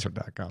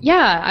swordandlaser.com.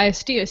 Yeah,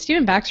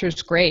 Stephen Baxter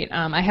is great.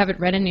 I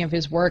haven't read any of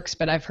his works,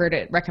 but I've heard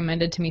it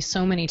recommended to me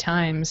so many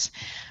times.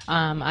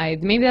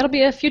 Maybe that'll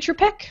be a future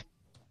pick.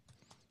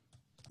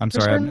 I'm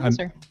sorry,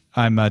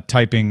 I'm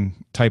typing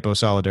typo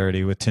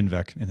solidarity with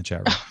Tinvek in the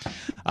chat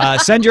room.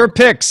 Send your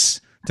picks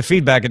to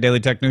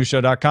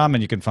feedback@dailytechnewsshow.com,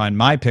 and you can find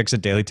my picks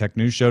at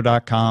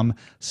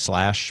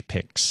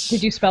dailytechnewsshow.com/picks.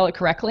 Did you spell it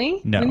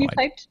correctly when you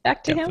typed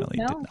back to him?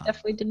 No,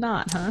 definitely did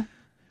not, huh?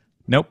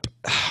 Nope.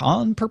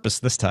 On purpose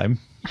this time.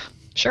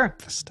 Sure.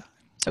 This time.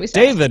 So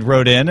David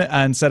wrote in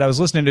and said, I was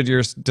listening to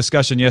your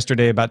discussion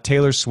yesterday about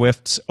Taylor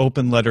Swift's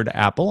open letter to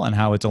Apple and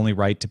how it's only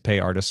right to pay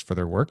artists for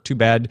their work. Too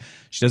bad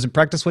she doesn't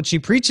practice what she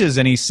preaches.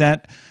 And he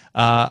sent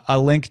a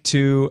link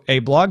to a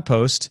blog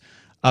post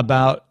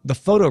about the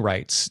photo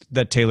rights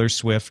that Taylor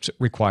Swift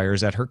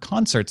requires at her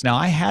concerts. Now,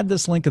 I had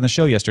this link in the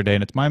show yesterday,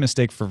 and it's my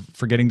mistake for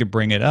forgetting to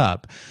bring it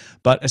up.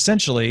 But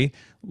essentially,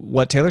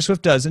 what Taylor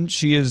Swift does, and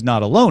she is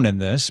not alone in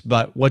this,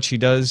 but what she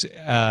does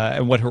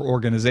and what her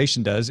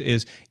organization does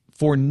is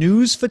for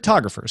news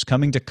photographers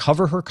coming to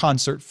cover her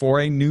concert for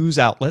a news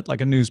outlet,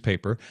 like a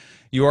newspaper,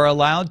 you are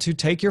allowed to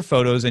take your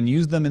photos and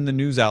use them in the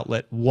news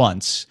outlet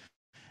once,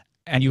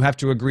 and you have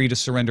to agree to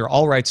surrender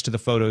all rights to the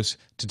photos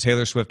to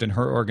Taylor Swift and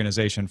her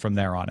organization from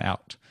there on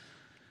out.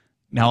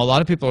 Now, a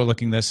lot of people are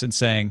looking at this and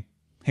saying,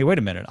 hey, wait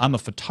a minute, I'm a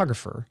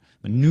photographer,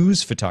 a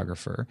news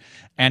photographer,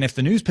 and if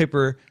the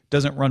newspaper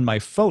doesn't run my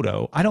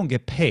photo, I don't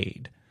get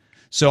paid.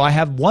 So I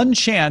have one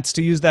chance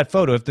to use that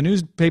photo. If the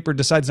newspaper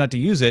decides not to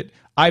use it,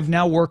 I've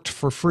now worked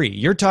for free.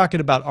 You're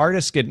talking about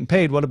artists getting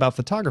paid. What about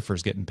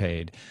photographers getting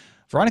paid?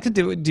 Veronica,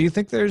 do you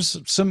think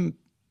there's some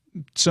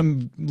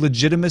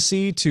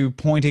legitimacy to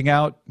pointing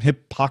out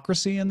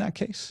hypocrisy in that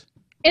case?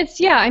 It's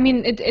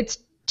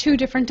two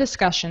different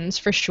discussions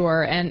for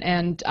sure,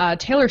 and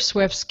Taylor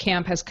Swift's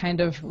camp has kind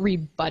of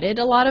rebutted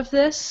a lot of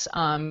this,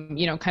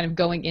 you know, kind of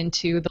going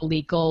into the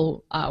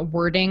legal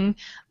wording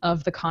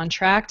of the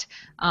contract.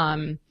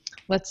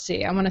 Let's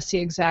see, I want to see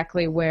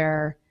exactly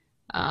where.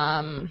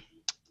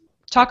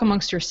 Talk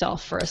amongst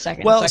yourself for a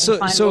second. Well, so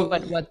I can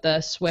find what the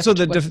Swift. So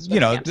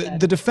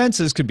the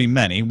defenses could be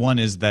many. One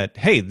is that,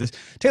 hey,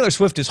 Taylor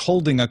Swift is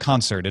holding a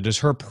concert. It is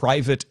her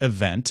private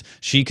event.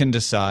 She can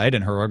decide,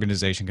 and her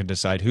organization can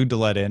decide who to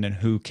let in and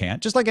who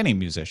can't. Just like any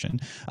musician,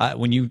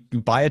 when you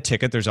buy a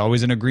ticket, there's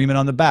always an agreement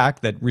on the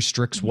back that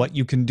restricts what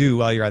you can do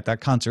while you're at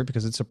that concert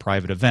because it's a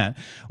private event.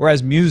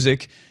 Whereas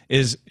music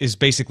is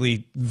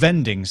basically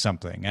vending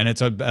something, and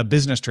it's a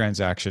business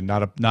transaction,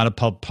 not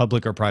a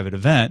public or private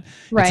event.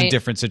 Right. It's a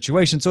different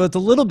situation, so it's a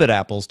little bit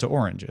apples to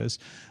oranges.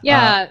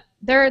 Yeah.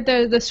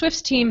 The Swifts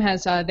team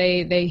has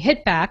they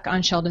hit back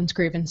on Sheldon's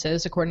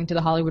grievances, according to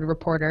the Hollywood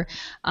Reporter.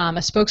 A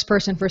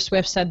spokesperson for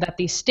Swift said that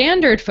the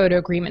standard photo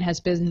agreement has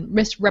been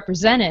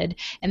misrepresented,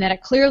 and that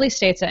it clearly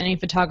states that any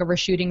photographer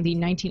shooting the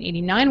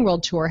 1989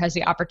 World Tour has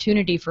the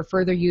opportunity for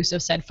further use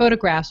of said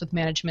photographs with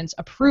management's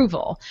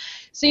approval.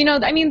 So, you know,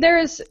 I mean,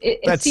 that's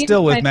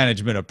still with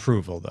management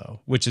approval, though,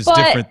 which is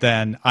different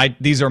than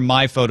these are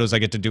my photos. I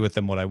get to do with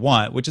them what I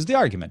want, which is the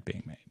argument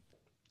being made.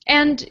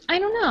 And I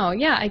don't know.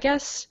 Yeah, I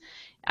guess.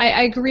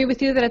 I agree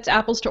with you that it's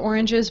apples to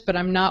oranges, but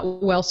I'm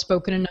not well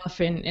spoken enough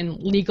in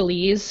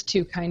legalese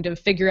to kind of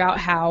figure out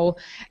how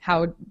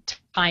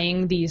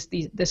tying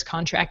this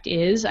contract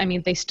is. I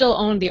mean,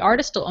 the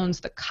artist still owns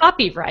the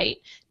copyright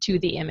to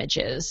the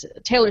images.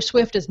 Taylor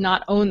Swift does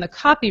not own the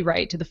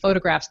copyright to the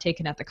photographs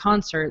taken at the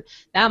concert.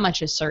 That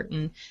much is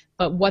certain.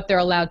 But what they're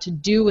allowed to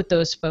do with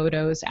those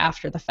photos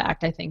after the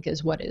fact, I think,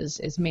 is what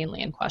is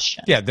mainly in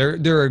question. Yeah,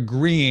 they're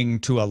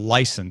agreeing to a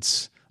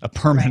license, a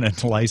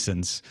permanent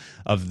license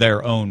of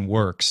their own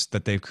works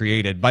that they've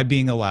created by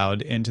being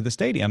allowed into the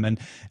stadium. And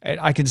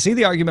I can see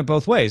the argument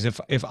both ways.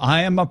 If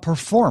I am a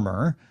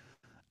performer,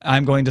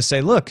 I'm going to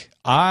say, look,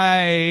 I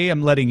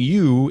am letting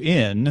you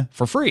in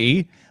for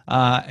free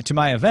to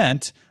my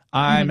event.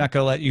 I'm not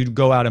going to let you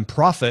go out and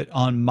profit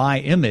on my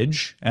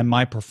image and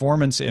my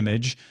performance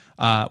image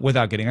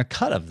without getting a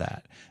cut of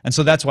that. And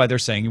so that's why they're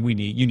saying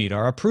you need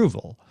our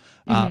approval.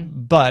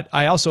 But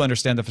I also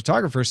understand the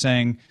photographer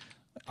saying,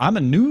 I'm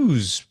a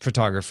news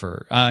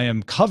photographer. I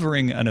am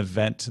covering an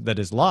event that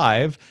is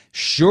live.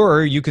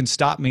 Sure, you can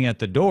stop me at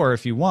the door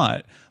if you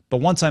want, but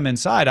once I'm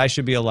inside, I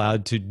should be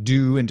allowed to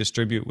do and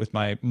distribute with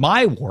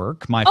my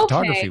work, my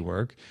photography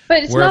work.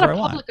 But it's not a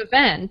public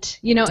event.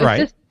 You know,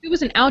 if it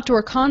was an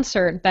outdoor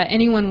concert that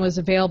anyone was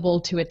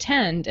available to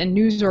attend and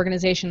news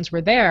organizations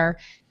were there,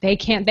 I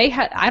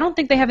don't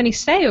think they have any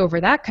say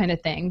over that kind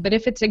of thing. But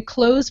if it's a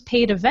closed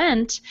paid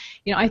event,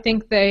 you know, I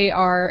think they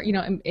are, you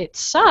know, it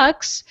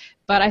sucks,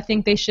 but I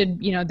think they should,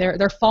 you know,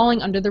 they're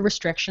falling under the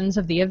restrictions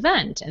of the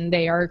event, and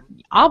they are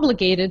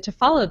obligated to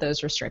follow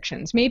those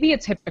restrictions. Maybe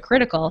it's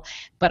hypocritical,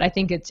 but I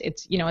think it's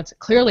you know, it's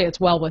clearly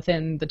well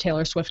within the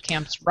Taylor Swift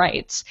camp's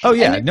rights. Oh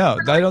yeah, no,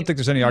 I don't think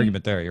there's any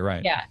argument there. You're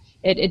right. Yeah,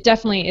 it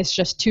definitely is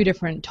just two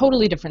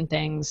totally different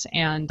things,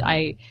 and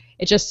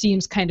it just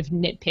seems kind of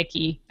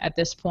nitpicky at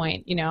this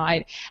point, you know.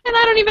 I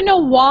don't even know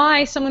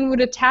why someone would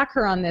attack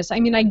her on this. I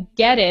mean, I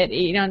get it,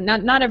 you know,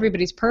 not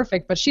everybody's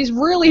perfect, but she's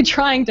really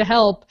trying to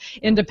help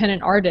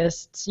independent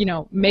artists, you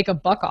know, make a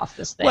buck off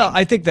this thing. Well,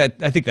 I think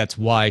that's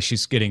why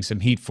she's getting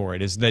some heat for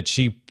it, is that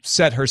she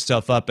set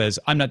herself up as,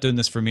 I'm not doing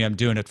this for me, I'm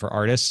doing it for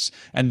artists.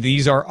 And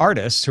these are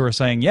artists who are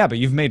saying, yeah, but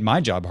you've made my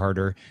job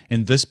harder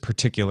in this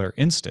particular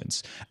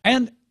instance.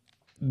 And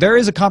there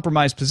is a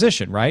compromised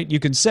position, right? You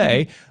can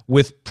say,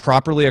 with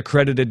properly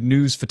accredited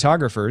news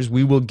photographers,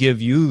 we will give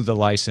you the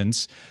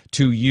license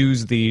to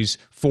use these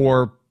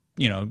for,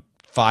 you know,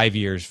 5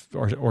 years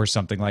or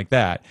something like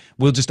that.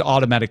 We'll just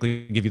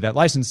automatically give you that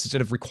license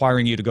instead of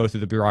requiring you to go through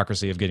the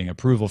bureaucracy of getting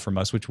approval from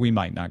us, which we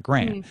might not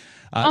grant.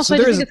 Also, I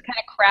just think it's kind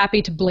of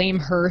crappy to blame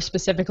her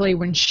specifically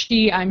when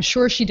I'm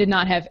sure she did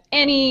not have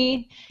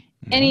any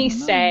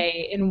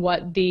say in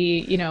what the,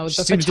 you know,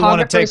 the seems to want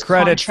to take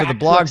credit for the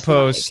blog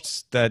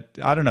posts that,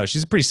 I don't know,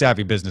 she's a pretty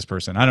savvy business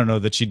person. I don't know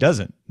that she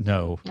doesn't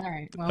know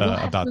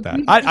about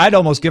that. I'd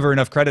almost give her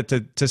enough credit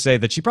to say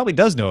that she probably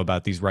does know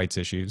about these rights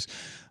issues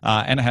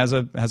and has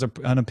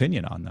an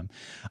opinion on them.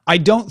 I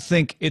don't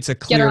think it's a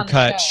clear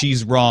cut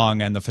she's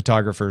wrong and the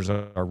photographers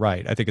are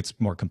right. I think it's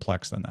more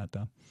complex than that,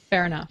 though.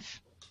 Fair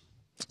enough.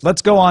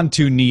 Let's go on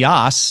to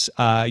Nias.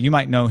 You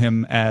might know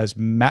him as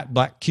Matt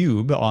Black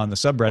Cube on the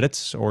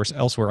subreddits or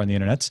elsewhere on the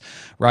internets,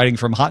 writing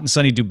from hot and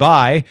sunny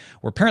Dubai,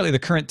 where apparently the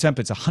current temp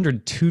is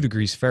 102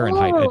 degrees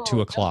Fahrenheit at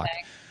 2 o'clock.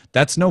 Okay.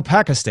 That's no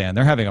Pakistan.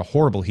 They're having a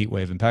horrible heat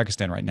wave in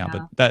Pakistan right now,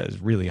 but that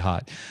is really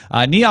hot.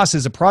 Nias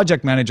is a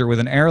project manager with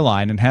an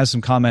airline and has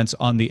some comments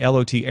on the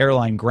LOT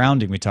airline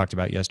grounding we talked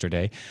about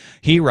yesterday.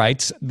 He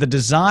writes, the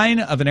design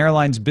of an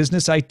airline's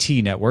business IT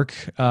network,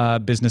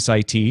 business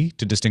IT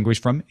to distinguish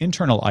from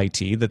internal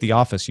IT that the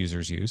office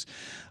users use,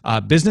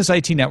 Business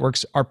IT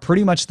networks are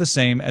pretty much the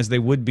same as they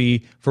would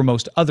be for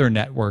most other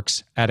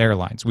networks at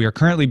airlines. We are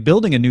currently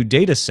building a new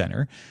data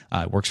center,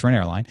 it works for an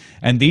airline,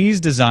 and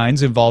these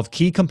designs involve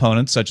key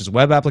components such as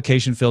web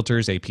application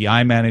filters,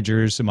 API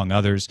managers, among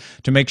others,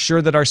 to make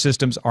sure that our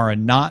systems are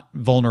not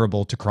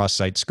vulnerable to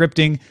cross-site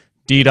scripting,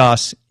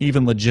 DDoS,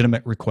 even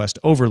legitimate request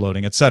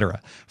overloading, etc.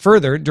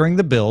 Further, during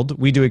the build,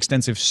 we do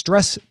extensive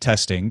stress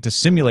testing to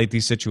simulate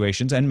these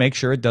situations and make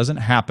sure it doesn't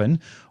happen,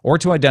 or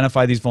to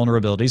identify these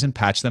vulnerabilities and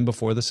patch them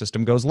before the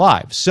system goes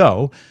live.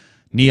 So,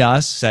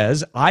 Nias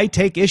says, I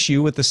take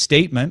issue with the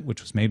statement,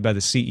 which was made by the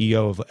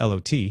CEO of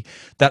LOT,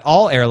 that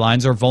all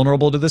airlines are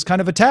vulnerable to this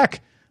kind of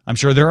attack. I'm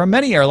sure there are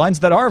many airlines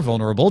that are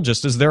vulnerable,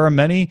 just as there are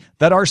many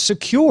that are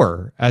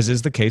secure, as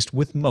is the case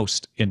with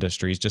most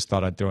industries. Just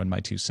thought I'd throw in my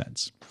 2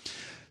 cents.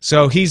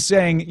 So he's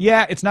saying,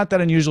 yeah, it's not that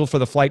unusual for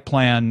the flight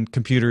plan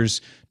computers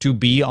to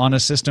be on a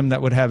system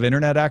that would have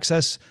internet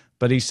access,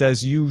 but he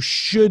says you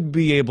should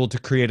be able to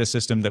create a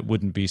system that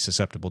wouldn't be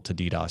susceptible to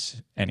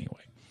DDoS anyway.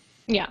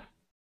 Yeah.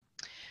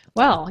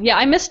 Well, yeah,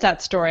 I missed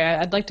that story.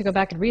 I'd like to go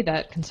back and read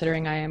that,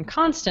 considering I am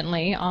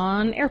constantly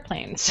on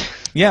airplanes.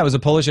 Yeah, it was a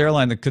Polish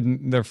airline that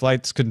their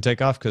flights couldn't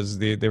take off because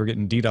they were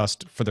getting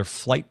DDoSed for their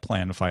flight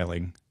plan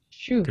filing.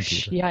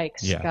 Shoosh,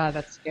 yikes. Yeah. God,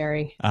 that's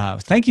scary.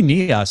 Thank you,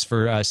 Nias,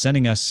 for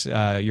sending us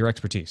your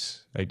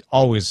expertise. I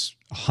always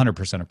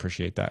 100%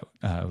 appreciate that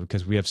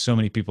because we have so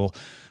many people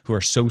who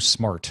are so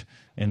smart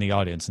in the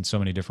audience in so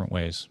many different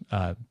ways.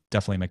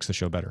 Definitely makes the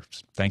show better.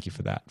 Thank you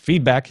for that.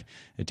 Feedback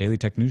at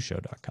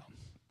dailytechnewsshow.com.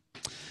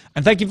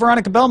 And thank you,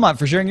 Veronica Belmont,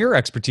 for sharing your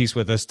expertise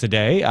with us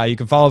today. You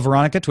can follow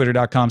Veronica,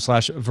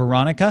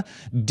 twitter.com/Veronica.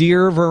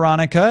 Dear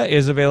Veronica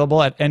is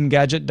available at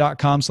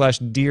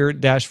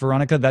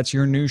engadget.com/dear-Veronica. That's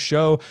your new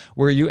show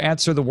where you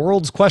answer the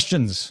world's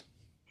questions.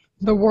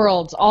 The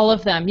world's, all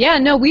of them. Yeah,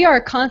 no, we are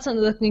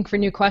constantly looking for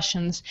new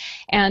questions,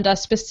 and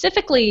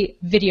specifically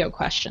video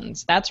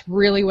questions. That's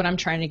really what I'm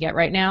trying to get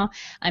right now.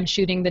 I'm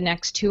shooting the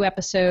next 2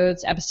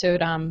 episodes,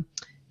 episode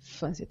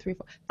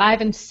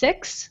 5 and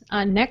 6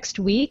 next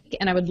week,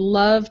 and I would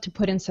love to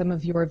put in some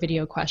of your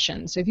video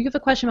questions. So if you have a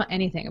question about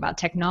anything, about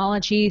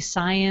technology,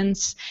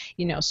 science,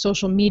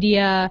 social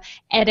media,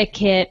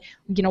 etiquette,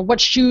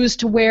 what shoes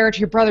to wear to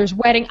your brother's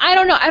wedding, I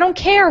don't know, I don't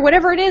care,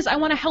 whatever it is, I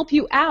want to help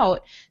you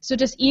out. So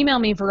just email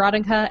me,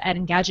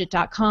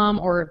 veronica@engadget.com,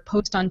 or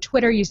post on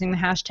Twitter using the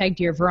hashtag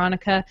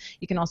DearVeronica.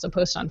 You can also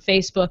post on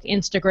Facebook,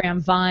 Instagram,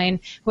 Vine,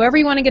 whoever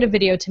you want to get a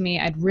video to me,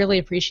 I'd really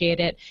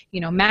appreciate it.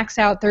 Max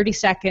out 30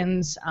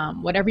 seconds,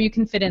 whatever you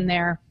can fit in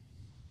there.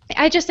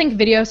 I just think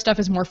video stuff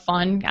is more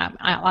fun.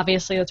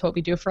 Obviously, that's what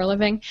we do for a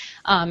living,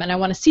 and I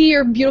want to see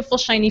your beautiful,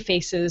 shiny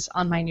faces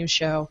on my new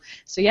show.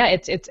 So yeah,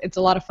 it's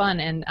a lot of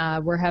fun, and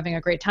we're having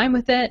a great time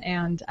with it,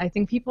 and I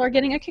think people are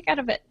getting a kick out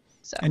of it.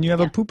 So, and you have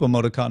a poop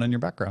emoticon in your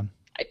background.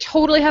 I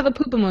totally have a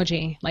poop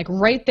emoji, like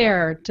right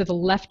there to the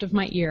left of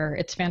my ear.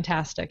 It's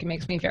fantastic. It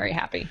makes me very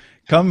happy.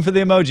 Come for the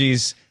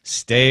emojis,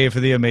 stay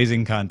for the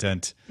amazing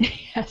content.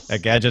 Yes.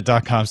 At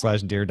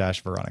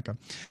gadget.com/dear-Veronica.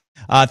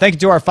 Thank you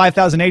to our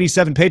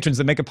 5,087 patrons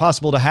that make it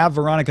possible to have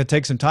Veronica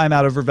take some time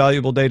out of her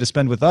valuable day to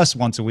spend with us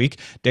once a week.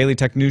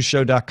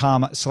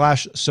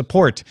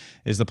 dailytechnewsshow.com/support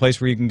is the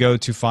place where you can go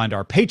to find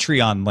our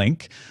Patreon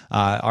link.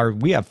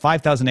 We have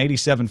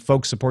 5,087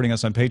 folks supporting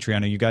us on Patreon,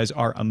 and you guys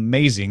are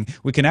amazing.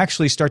 We can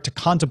actually start to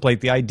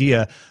contemplate the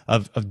idea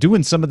of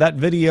doing some of that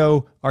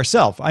video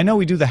ourselves. I know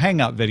we do the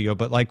Hangout video,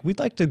 but we'd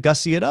like to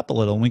gussy it up a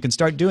little, and we can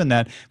start doing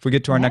that if we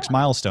get to our next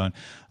milestone.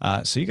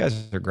 So you guys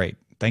are great.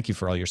 Thank you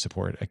for all your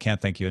support. I can't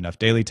thank you enough.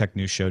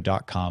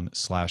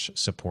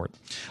 dailytechnewsshow.com/support.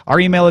 Our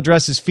email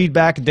address is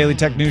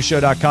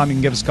feedback@dailytechnewsshow.com. You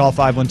can give us a call,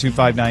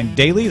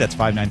 51259-DAILY. That's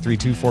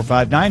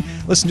 593-2459.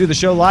 Listen to the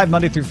show live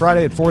Monday through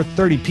Friday at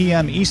 4:30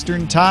 p.m.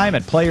 Eastern Time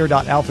at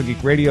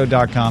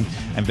player.alphageekradio.com,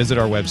 and visit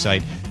our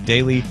website,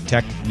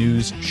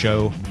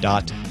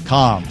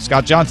 dailytechnewsshow.com.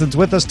 Scott Johnson's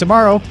with us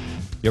tomorrow.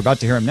 You're about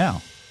to hear him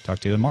now. Talk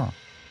to you tomorrow.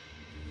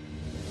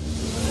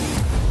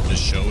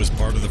 This show is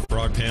part of the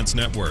Frog Pants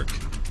Network.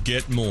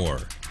 Get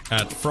more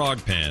at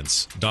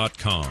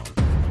frogpants.com.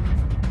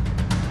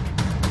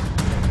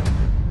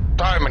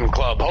 Diamond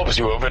Club hopes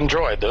you have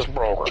enjoyed this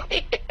program.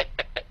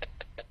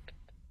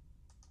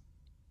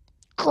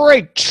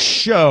 Great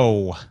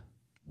show.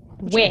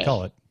 What should we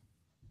call it?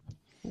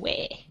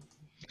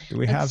 Do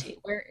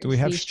we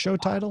have show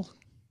title?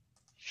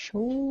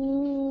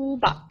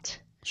 Showbot.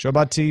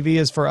 Showbot TV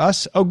is for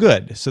us. Oh,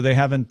 good. So they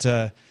haven't.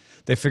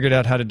 They figured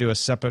out how to do a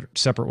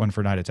separate one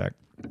for Night Attack,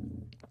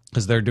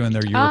 because they're doing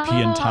their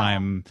European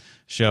time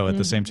show at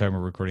the same time we're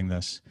recording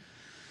this.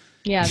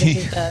 Yeah, this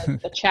is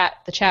the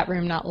chat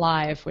room, not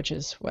live, which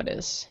is what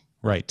is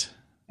right.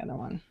 The other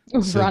one.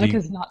 Ooh, so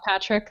Veronica's not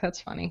Patrick. That's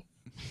funny.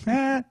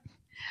 That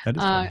is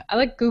funny. I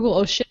like Google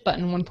Oh Shit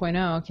Button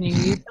 1.0. Can you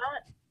use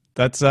that?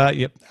 That's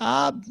yep.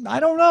 I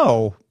don't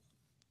know.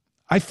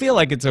 I feel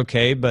like it's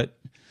okay, but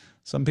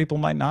some people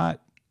might not.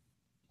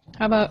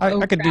 How about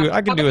I could do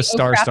a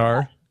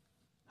star.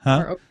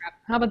 Huh? Or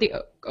how about the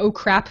oh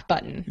crap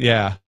button?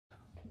 Yeah.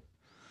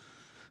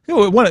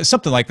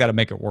 Something like that to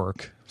make it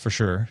work for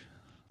sure.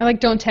 I like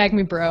 "Don't Tag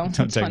Me, Bro." Don't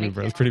That's Tag funny. Me,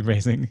 Bro. It's pretty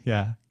amazing.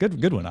 Yeah,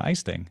 good one.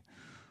 Ice thing.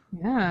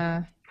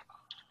 Yeah.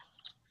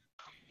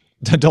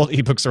 Adult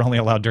ebooks are only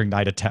allowed during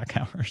night attack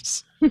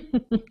hours.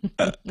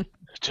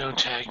 Don't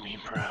tag me,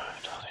 bro.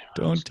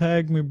 Don't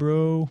tag me,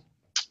 bro.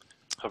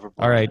 Hoverboard.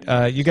 All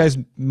right, you guys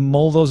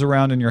mull those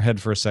around in your head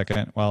for a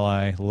second while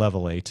I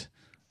levelate,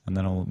 and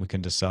then we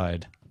can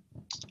decide.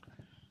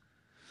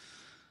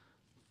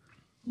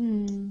 I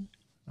am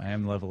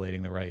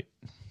levelating the right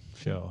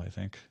show, I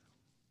think.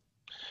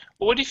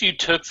 Well, what if you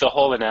took the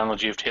whole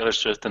analogy of Taylor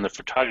Swift and the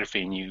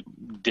photography and you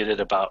did it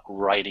about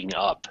writing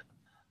up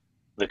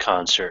the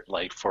concert,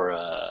 like for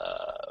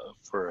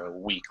a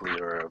weekly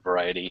or a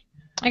variety?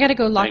 I gotta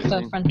go lock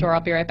magazine? the front door.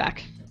 I'll be right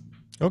back.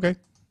 Okay.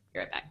 Be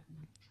right back.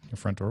 Your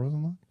front door was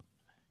unlocked?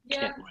 Yeah.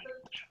 Can't Don't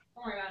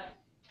worry about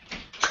it.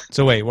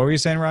 So wait, what were you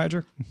saying,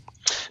 Roger?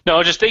 No, I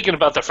was just thinking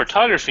about the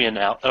photography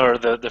or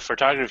the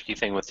photography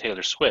thing with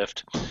Taylor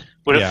Swift.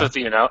 What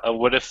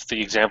if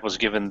the example was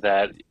given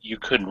that you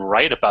couldn't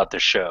write about the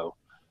show,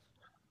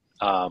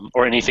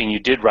 or anything you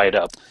did write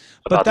up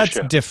about the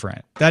show? But that's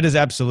different. That is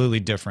absolutely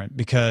different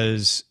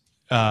because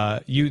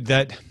I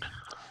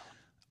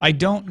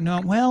don't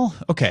know. Well,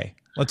 okay,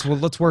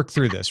 let's work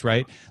through this.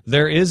 Right,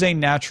 there is a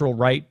natural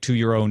right to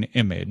your own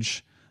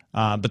image,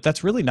 but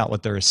that's really not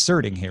what they're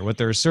asserting here. What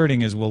they're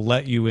asserting is we'll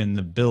let you in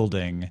the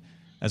building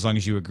as long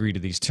as you agree to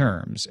these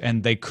terms.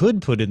 And they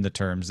could put in the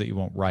terms that you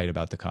won't write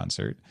about the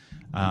concert.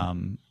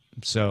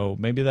 So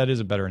maybe that is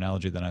a better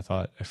analogy than I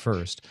thought at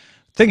first.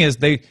 Thing is,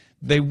 they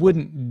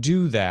wouldn't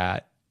do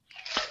that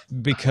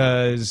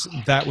because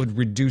that would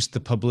reduce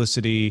the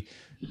publicity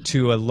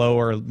to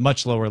a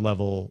much lower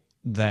level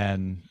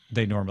than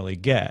they normally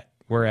get.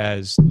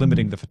 Whereas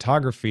limiting the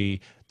photography,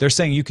 they're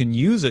saying you can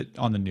use it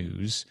on the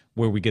news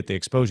where we get the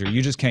exposure.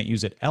 You just can't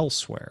use it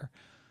elsewhere.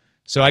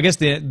 So I guess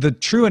the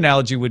true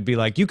analogy would be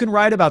like you can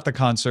write about the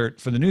concert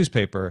for the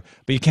newspaper,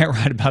 but you can't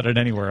write about it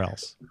anywhere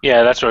else.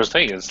 Yeah, that's what I was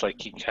thinking. It's like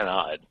kind of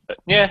odd, but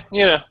yeah,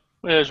 it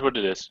is what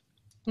it is.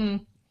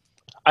 And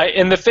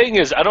the thing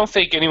is, I don't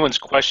think anyone's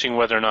questioning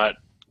whether or not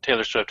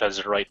Taylor Swift has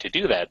the right to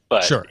do that,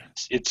 but sure.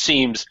 It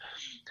seems,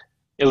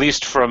 at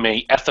least from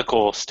a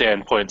ethical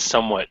standpoint,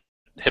 somewhat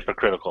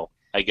hypocritical.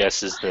 I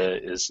guess is.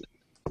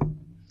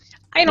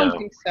 I don't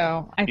think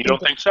so. You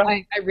don't think so?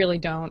 I really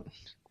don't.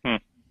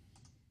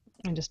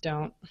 I just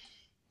don't.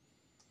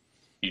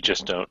 You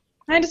just don't?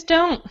 I just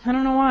don't. I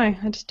don't know why.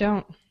 I just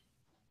don't.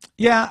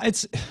 Yeah,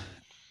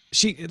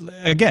 she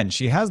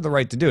has the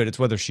right to do it. It's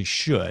whether she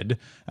should.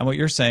 And what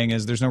you're saying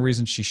is there's no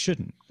reason she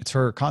shouldn't. It's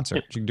her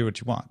concert. She can do what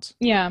she wants.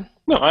 Yeah.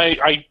 No,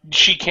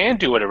 she can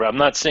do whatever. I'm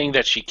not saying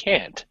that she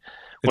can't.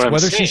 It's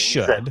whether she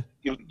should.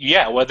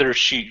 Whether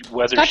she.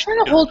 Stop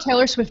trying to hold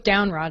Taylor Swift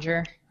down,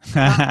 Roger.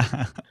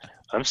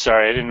 I'm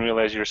sorry. I didn't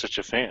realize you were such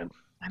a fan.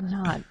 I'm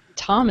not.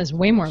 Tom is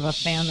way more of a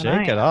fan than I am.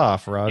 Shake it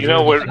off, Roger. You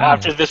know,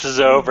 after this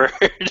is over,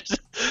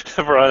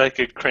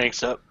 Veronica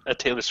cranks up a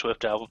Taylor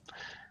Swift album.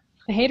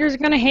 The haters are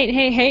going to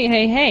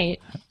hate.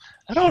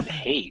 I don't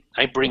hate.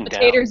 I bring down.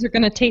 The haters are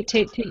going to tate.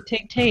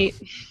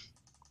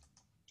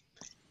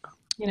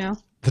 You know?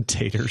 The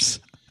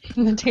taters.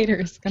 The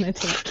taters going to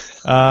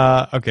tate.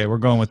 Okay, we're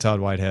going with Todd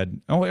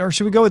Whitehead. Oh, or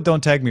should we go with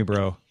Don't Tag Me,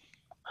 Bro?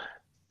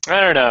 I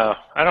don't know.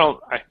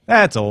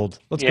 That's old.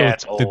 Let's go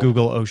with old. The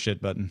Google oh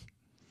shit button.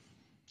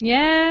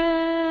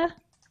 Yeah.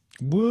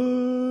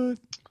 What?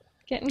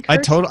 Getting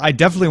cursed. I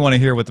definitely want to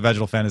hear what the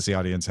Vaginal Fantasy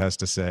audience has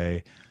to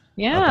say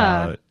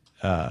about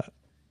the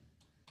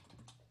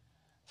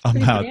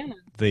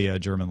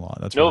German law.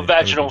 That's no really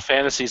vaginal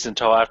fantasies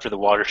until after the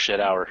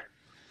watershed hour.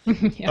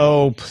 Yeah.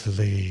 Oh,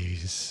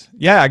 please.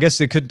 Yeah, I guess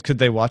could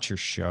they watch your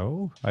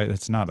show?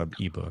 It's not an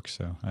ebook,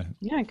 so.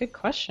 Yeah, good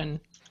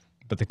question.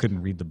 But they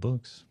couldn't read the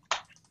books.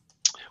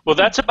 Well,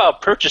 that's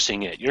about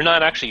purchasing it. You're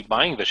not actually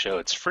buying the show.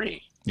 It's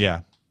free.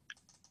 Yeah.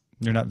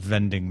 You're not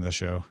vending the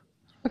show.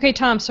 Okay,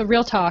 Tom, so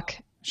real talk.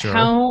 Sure.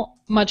 How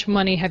much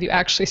money have you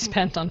actually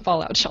spent on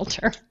Fallout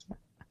Shelter?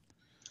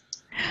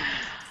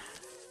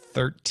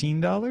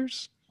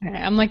 $13?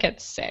 I'm like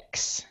at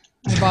 6.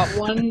 I bought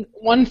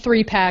one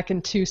 3-pack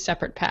and 2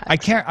 separate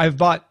packs. I've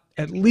bought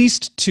at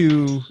least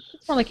 2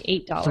 It's more like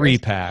 $8.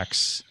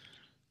 3-packs.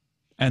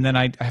 And then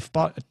I've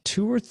bought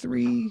 $2 or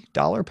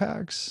 $3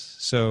 packs.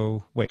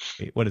 So wait,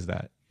 what is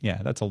that?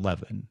 Yeah, that's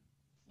 11.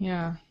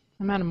 Yeah,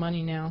 I'm out of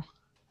money now.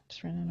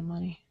 Just ran out of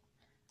money.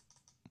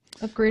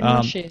 Upgrading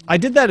my shit. I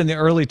did that in the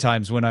early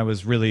times when I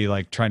was really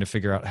like trying to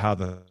figure out how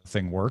the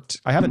thing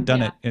worked. I haven't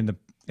done it in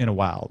a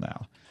while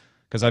now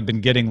because I've been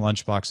getting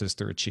lunchboxes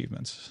through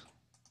achievements.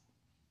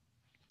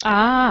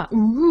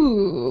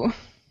 Ooh.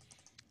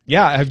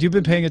 Yeah, have you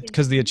been paying it?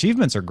 Because the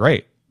achievements are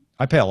great.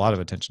 I pay a lot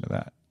of attention to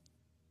that.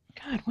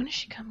 God, when is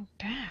she coming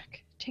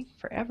back? It's taking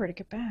forever to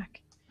get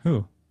back.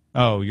 Who?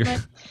 Oh, you're.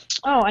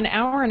 Oh, an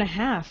hour and a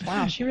half.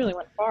 Wow, she really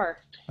went far.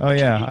 Oh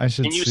yeah, I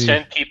should. Can you see.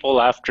 send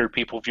people after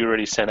people you've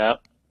already sent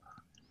out?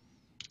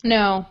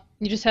 No,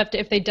 you just have to.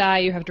 If they die,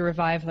 you have to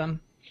revive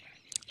them.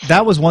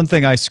 That was one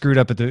thing I screwed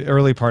up at the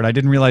early part. I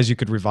didn't realize you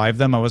could revive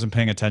them. I wasn't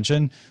paying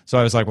attention, so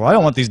I was like, "Well, I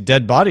don't want these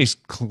dead bodies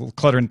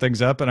cluttering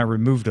things up," and I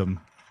removed them.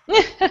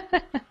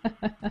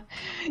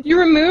 You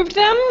removed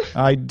them?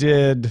 I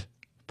did.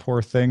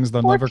 Poor things.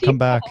 They'll Poor never come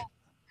back.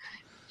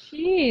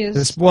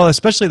 Jeez. Well,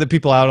 especially the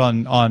people out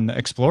on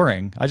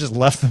exploring. I just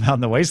left them out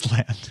in the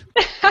wasteland.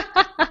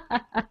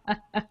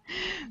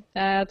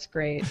 That's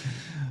great.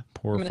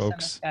 Poor I'm gonna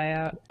folks. send this guy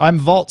out. I'm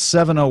Vault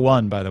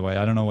 701, by the way.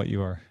 I don't know what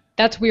you are.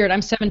 That's weird.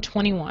 I'm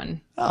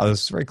 721. Oh,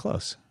 this is very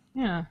close.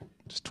 Yeah.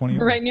 Just 20.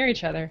 We're right near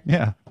each other.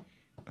 Yeah.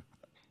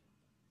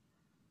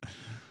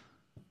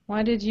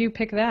 Why did you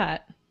pick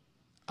that?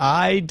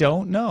 I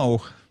don't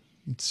know.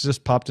 It's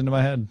just popped into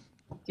my head.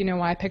 Do you know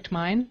why I picked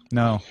mine?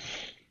 No.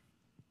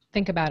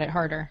 Think about it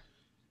harder.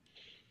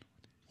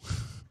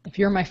 If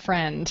you're my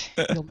friend,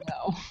 you'll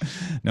know.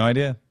 No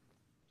idea.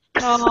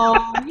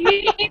 Oh,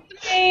 he hates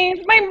me.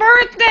 It's my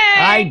birthday.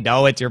 I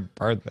know it's your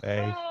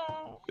birthday.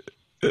 Oh.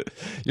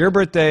 Your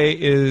birthday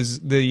is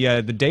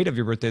the date of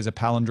your birthday is a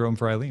palindrome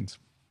for Eileen's.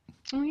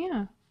 Oh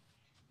yeah.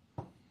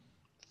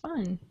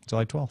 Fun.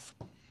 July 12th.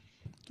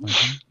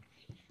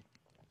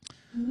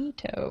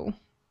 Neato.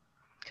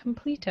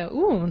 Completo.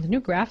 Ooh, the new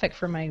graphic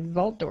for my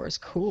vault door is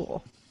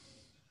cool.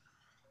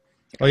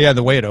 Oh yeah,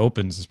 the way it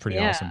opens is pretty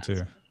Yeah. awesome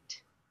too.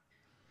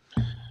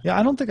 Yeah,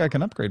 I don't think I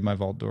can upgrade my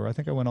vault door. I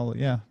think I went all.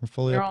 Yeah, we're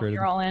fully upgraded.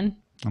 You're all in.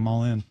 I'm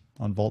all in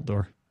on vault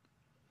door.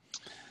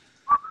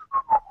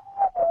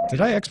 Did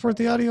I export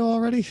the audio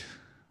already?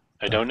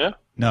 I don't know.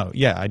 No,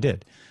 yeah, I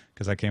did,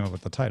 because I came up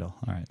with the title.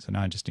 All right, so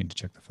now I just need to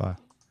check the file.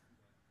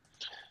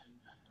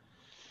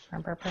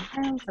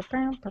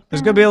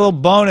 There's going to be a little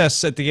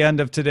bonus at the end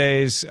of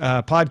today's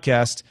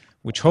podcast,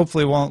 which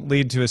hopefully won't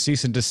lead to a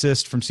cease and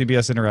desist from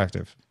CBS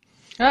Interactive.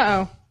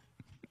 Uh-oh.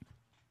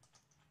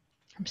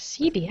 From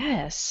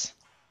CBS.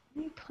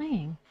 What are you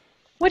playing?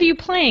 What are you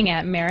playing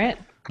at, Merritt?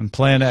 I'm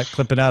playing at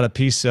clipping out a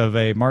piece of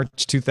a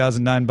March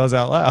 2009 Buzz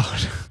Out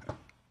Loud.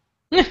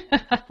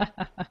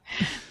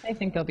 I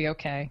think they'll be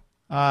okay.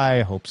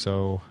 I hope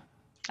so.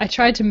 I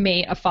tried to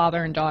mate a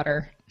father and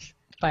daughter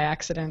by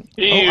accident.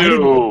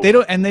 Ew. They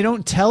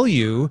don't tell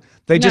you.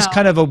 They just No.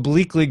 kind of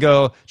obliquely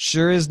go,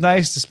 sure is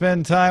nice to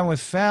spend time with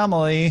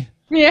family.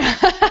 Yeah.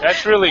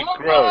 That's really Oh,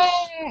 gross.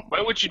 no.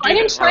 Why would you I do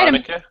didn't that, try to.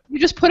 Veronica? You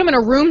just put them in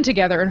a room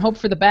together and hope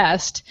for the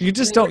best. You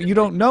just don't. You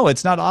don't know.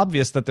 It's not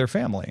obvious that they're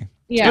family.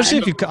 Yeah. Especially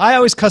if you. I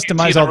always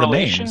customize the all the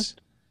relation? names.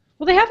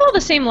 Well, they have all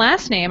the same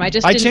last name. I I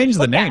didn't changed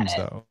the look at names it.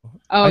 though.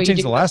 Oh, I you changed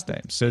do? the last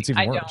names, so it's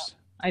even I worse.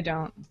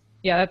 don't.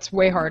 Yeah, that's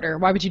way harder.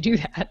 Why would you do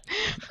that?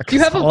 Do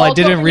you have a Well, I vault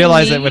didn't over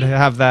realize me? it would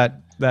have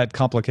that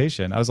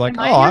complication. I was like, Am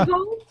oh, I your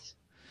vault?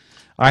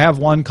 I have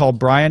one called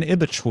Brian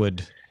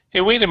Ibitchwood.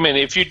 Hey, wait a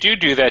minute. If you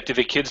do that, do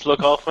the kids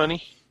look all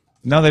funny?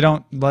 No, they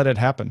don't let it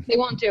happen. They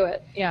won't do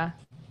it. Yeah.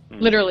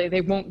 Literally,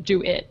 they won't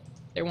do it.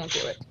 They won't do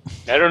it.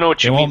 I don't know what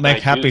They you mean. won't make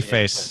by happy do that,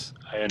 face.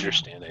 but I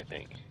understand, I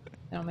think.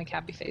 They don't make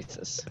happy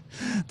faces.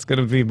 It's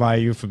gonna be my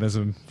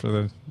euphemism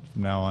from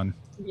now on.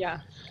 Yeah.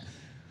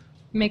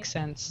 Makes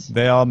sense.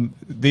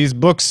 These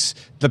books,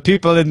 the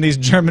people in these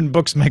German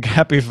books make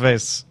happy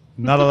face.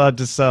 Not allowed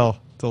to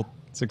sell till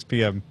 6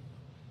 p.m.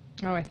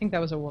 Oh, I think that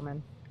was a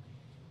woman.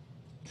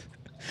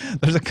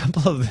 There's a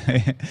couple of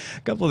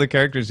the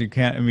characters you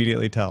can't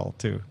immediately tell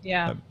too.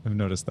 Yeah. I've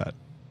noticed that.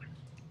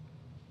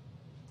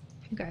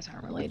 You guys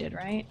aren't related,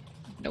 right?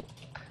 Nope.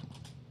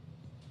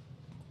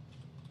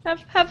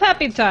 Have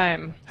happy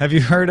time. Have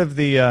you heard of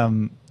the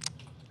Go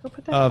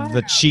put that fire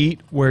out.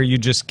 cheat where you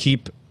just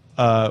keep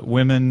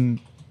women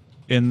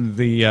in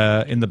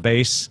the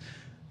base,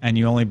 and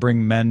you only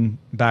bring men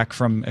back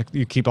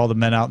you keep all the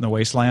men out in the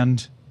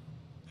wasteland,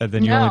 and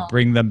then you only No.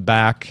 bring them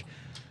back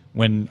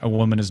when a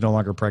woman is no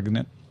longer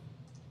pregnant?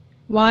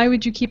 Why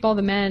would you keep all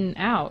the men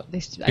out?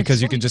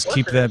 Because you can just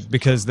keep them,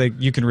 because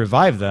you can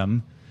revive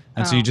them,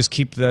 and so you Oh. just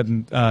keep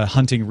them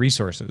hunting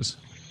resources,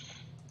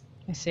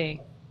 I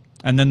see.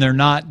 and then they're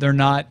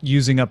not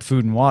using up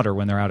food and water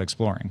when they're out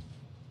exploring.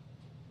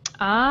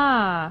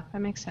 Ah, that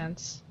makes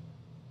sense.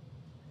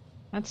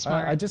 That's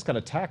smart. I just got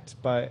attacked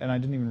and I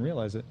didn't even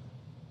realize it.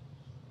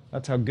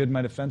 That's how good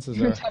my defenses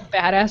are. That's how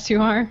badass you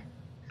are.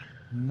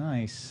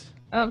 Nice.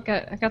 Oh,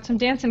 I got some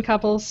dancing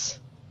couples.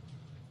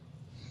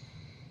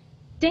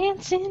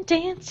 Dancing,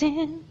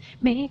 dancing,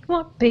 make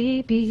more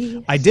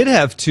babies. I did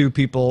have two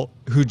people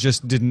who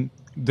just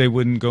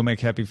wouldn't go make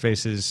happy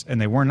faces, and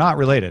they were not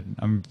related,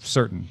 I'm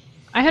certain.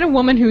 I had a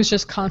woman who was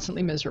just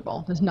constantly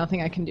miserable. There's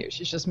nothing I can do.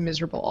 She's just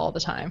miserable all the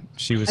time.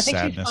 She was I think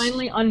sadness. she's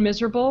finally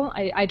unmiserable.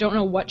 I don't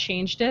know what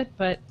changed it,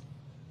 but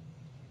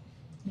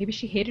maybe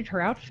she hated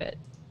her outfit.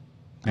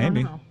 I don't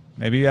Maybe. know.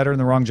 Maybe you had her in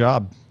the wrong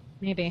job.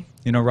 Maybe.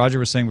 You know, Roger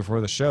was saying before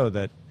the show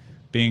that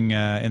being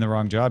in the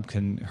wrong job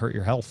can hurt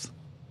your health.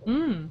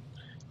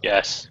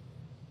 Yes.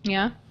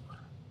 Yeah?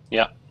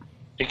 Yeah.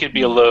 It could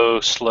be a low,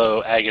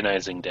 slow,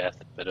 agonizing death,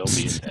 but it'll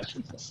be a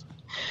death.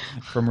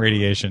 From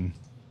radiation.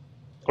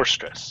 Or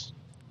stress.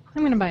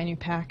 I'm going to buy a new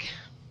pack.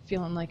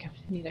 Feeling like I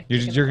need a You're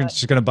kick in the butt.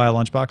 just going to buy a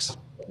lunchbox?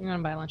 I'm going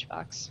to buy a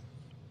lunchbox.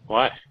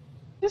 Why?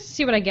 Just to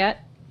see what I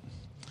get.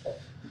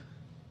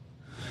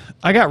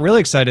 I got really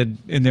excited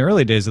in the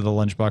early days of the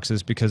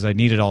lunchboxes because I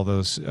needed all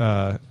those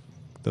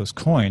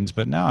coins,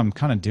 but now I'm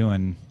kind of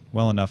doing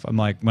well enough. I'm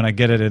like, when I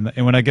get it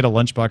and when I get a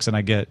lunchbox and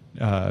I get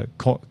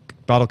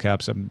bottle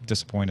caps, I'm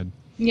disappointed.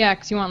 Yeah,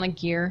 because you want like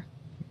gear.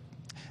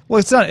 Well,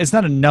 it's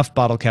not enough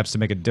bottle caps to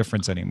make a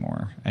difference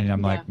anymore. And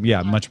I'm like,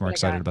 I'm much more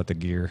excited about the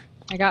gear.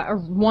 I got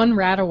one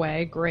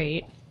Rataway,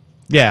 great.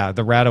 Yeah,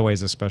 the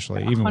Rataways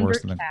especially, even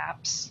worse than 100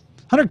 caps.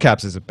 100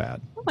 caps isn't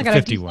bad. I got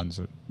 50 ones.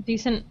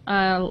 Decent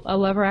a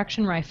lever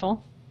action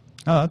rifle.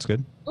 Oh, that's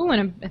good. Ooh,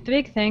 and a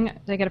big thing.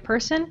 Did I get a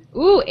person?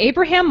 Ooh,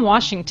 Abraham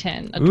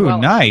Washington. Ooh,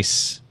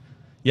 nice.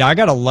 Yeah, I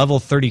got a level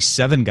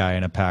 37 guy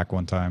in a pack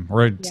one time.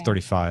 Or it's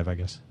 35, I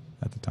guess,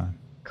 at the time.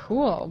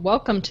 Cool.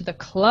 Welcome to the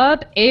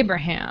club,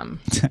 Abraham.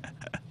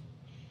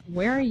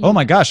 Where are you? Oh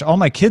my gosh, all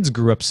my kids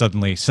grew up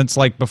suddenly since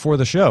like before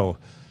the show.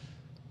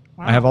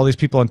 Wow. I have all these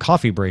people on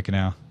coffee break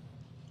now.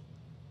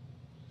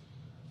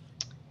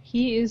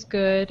 He is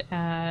good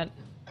at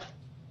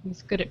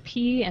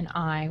P and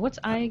I. What's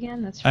I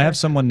again? That's I have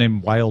someone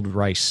named Wild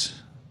Rice.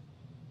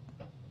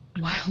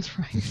 Wild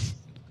Rice.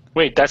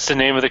 Wait, that's the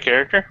name of the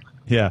character?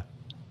 Yeah.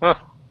 Huh.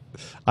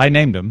 I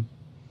named him.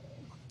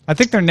 I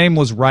think their name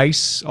was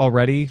Rice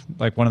already.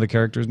 Like one of the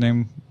characters'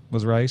 name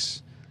was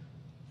Rice.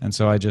 And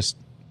so I just...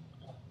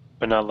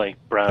 But not like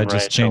brown rice. I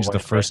just changed the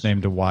first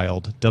name to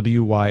Wild.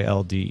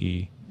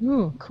 W-Y-L-D-E.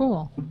 Ooh,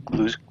 cool.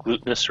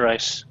 Glutinous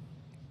rice.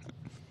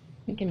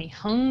 Making me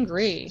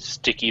hungry.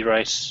 Sticky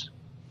rice.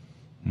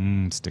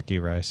 Sticky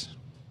rice.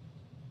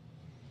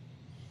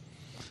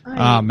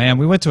 Oh, man,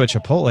 we went to a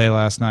Chipotle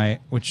last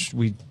night, which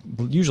we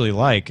usually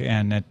like,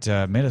 and it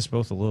made us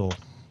both a little...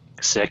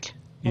 sick.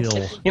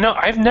 Ill. You know,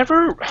 I've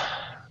never...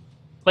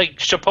 Like,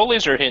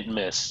 Chipotles are hit and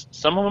miss.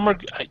 Some of them are...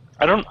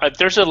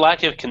 there's a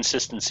lack of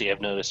consistency I've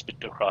noticed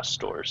across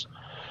stores.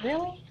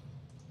 Really?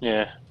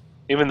 Yeah.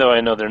 Even though I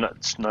know they're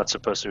not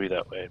supposed to be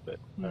that way, but...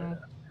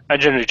 I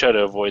generally try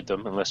to avoid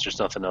them unless there's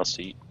nothing else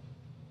to eat.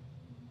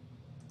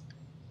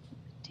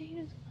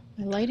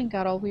 My lighting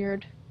got all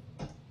weird.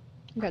 It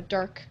got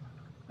dark.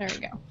 There we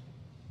go.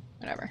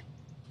 Whatever.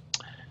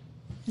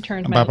 I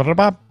turned my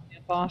lamp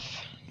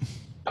off.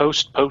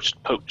 Post.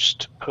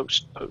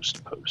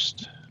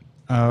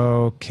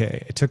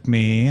 Okay. It took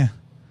me...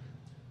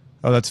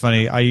 Oh, that's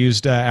funny. I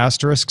used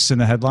asterisks in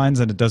the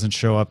headlines, and it doesn't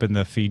show up in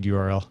the feed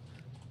URL.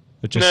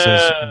 It just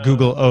says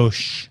Google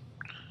Osh.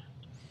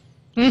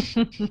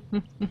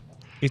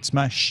 It's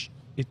mush.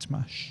 It's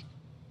mush.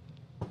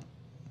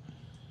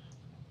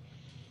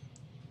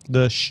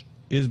 The sh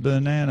is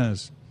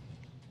bananas.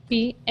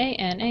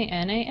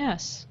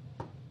 B-A-N-A-N-A-S.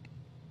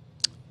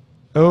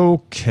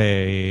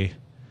 Okay.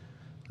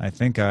 I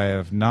think I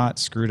have not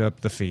screwed up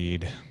the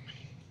feed.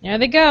 There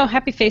they go.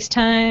 Happy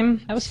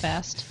FaceTime. That was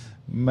fast.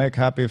 Make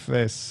happy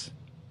face.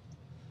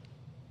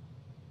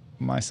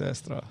 My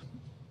sister.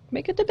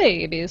 Make it the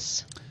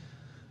babies.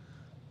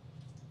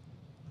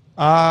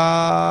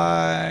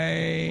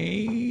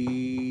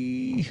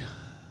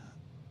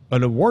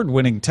 An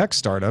award-winning tech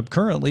startup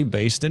currently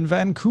based in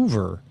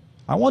Vancouver.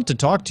 I want to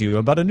talk to you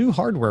about a new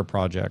hardware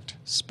project.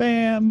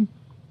 Spam.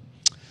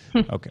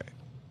 Okay.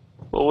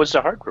 What was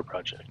the hardware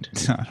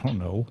project? I don't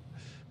know.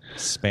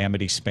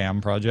 Spamity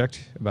spam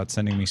project about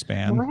sending me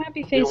spam. We're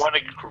happy face. We want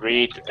to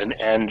create an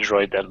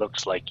Android that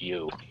looks like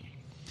you.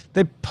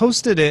 They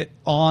posted it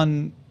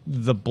on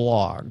the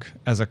blog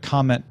as a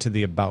comment to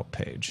the About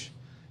page.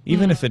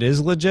 Even if it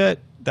is legit,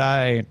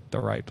 that ain't the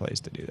right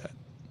place to do that.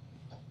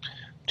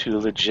 Too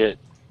legit.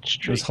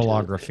 It was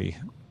holography.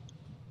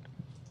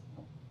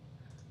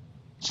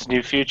 It's a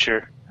new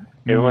future.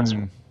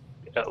 Everyone,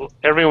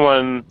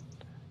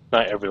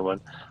 not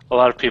everyone, a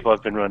lot of people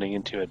I've been running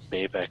into at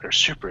Bayback are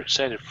super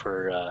excited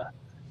for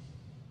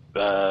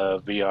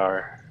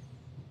VR.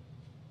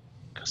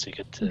 Because they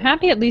get to... I'm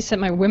happy at least that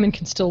my women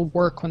can still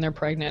work when they're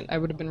pregnant. I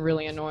would have been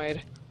really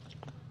annoyed.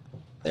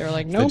 They were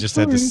like, no. They just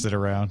had to sit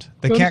around.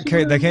 They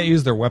can't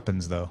use their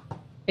weapons though.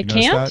 They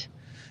can't?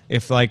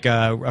 If like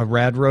a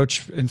rad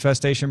roach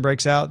infestation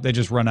breaks out, they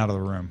just run out of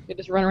the room. They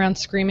just run around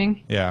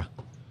screaming? Yeah.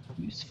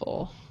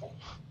 Useful.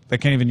 They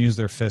can't even use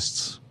their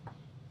fists.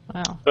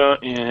 Wow.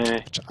 Yeah.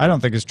 Which I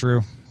don't think is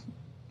true.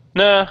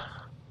 Nah.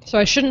 So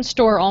I shouldn't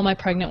store all my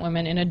pregnant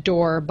women in a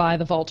door by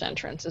the vault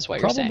entrance, is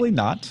what you're saying? Probably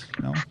not.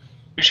 No.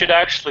 We should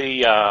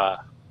actually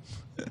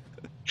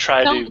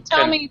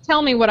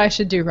tell me what I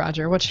should do,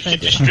 Roger. What should I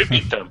do?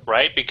 Distribute them,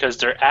 right? Because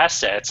they're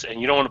assets, and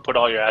you don't want to put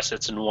all your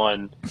assets in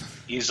one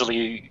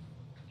easily.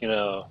 You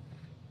don't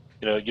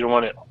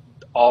want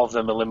all of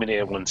them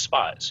eliminated in one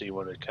spot. So you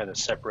want to kind of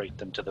separate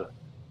them to the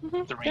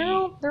three.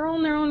 They're all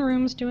in their own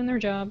rooms doing their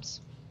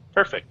jobs.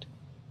 Perfect.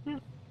 Yeah.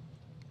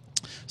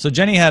 So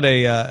Jenny had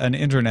an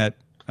internet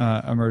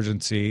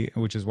emergency,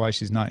 which is why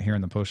she's not here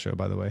in the post show,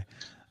 by the way.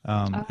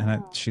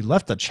 And she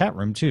left the chat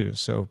room too,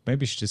 so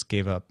maybe she just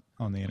gave up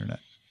on the internet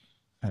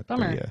at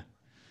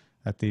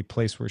the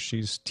place where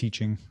she's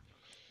teaching.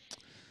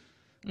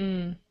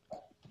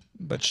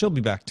 But she'll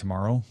be back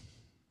tomorrow.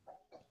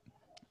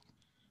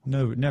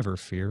 No, never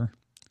fear.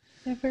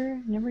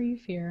 Never you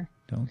fear.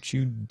 Don't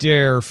you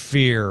dare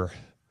fear.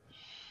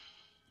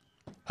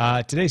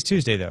 Today's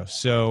Tuesday though,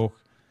 so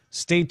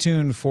stay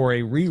tuned for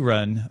a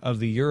rerun of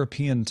the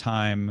European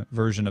time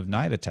version of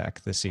Night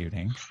Attack this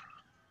evening,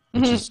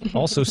 which is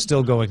also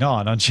still going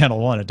on Channel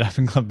 1 at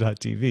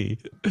diamondclub.tv.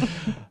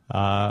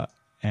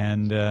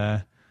 And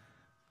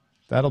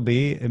that'll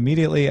be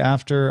immediately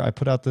after I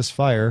put out this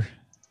fire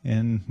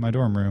in my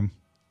dorm room.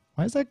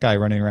 Why is that guy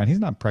running around? He's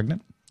not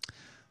pregnant.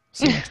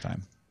 See you next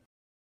time.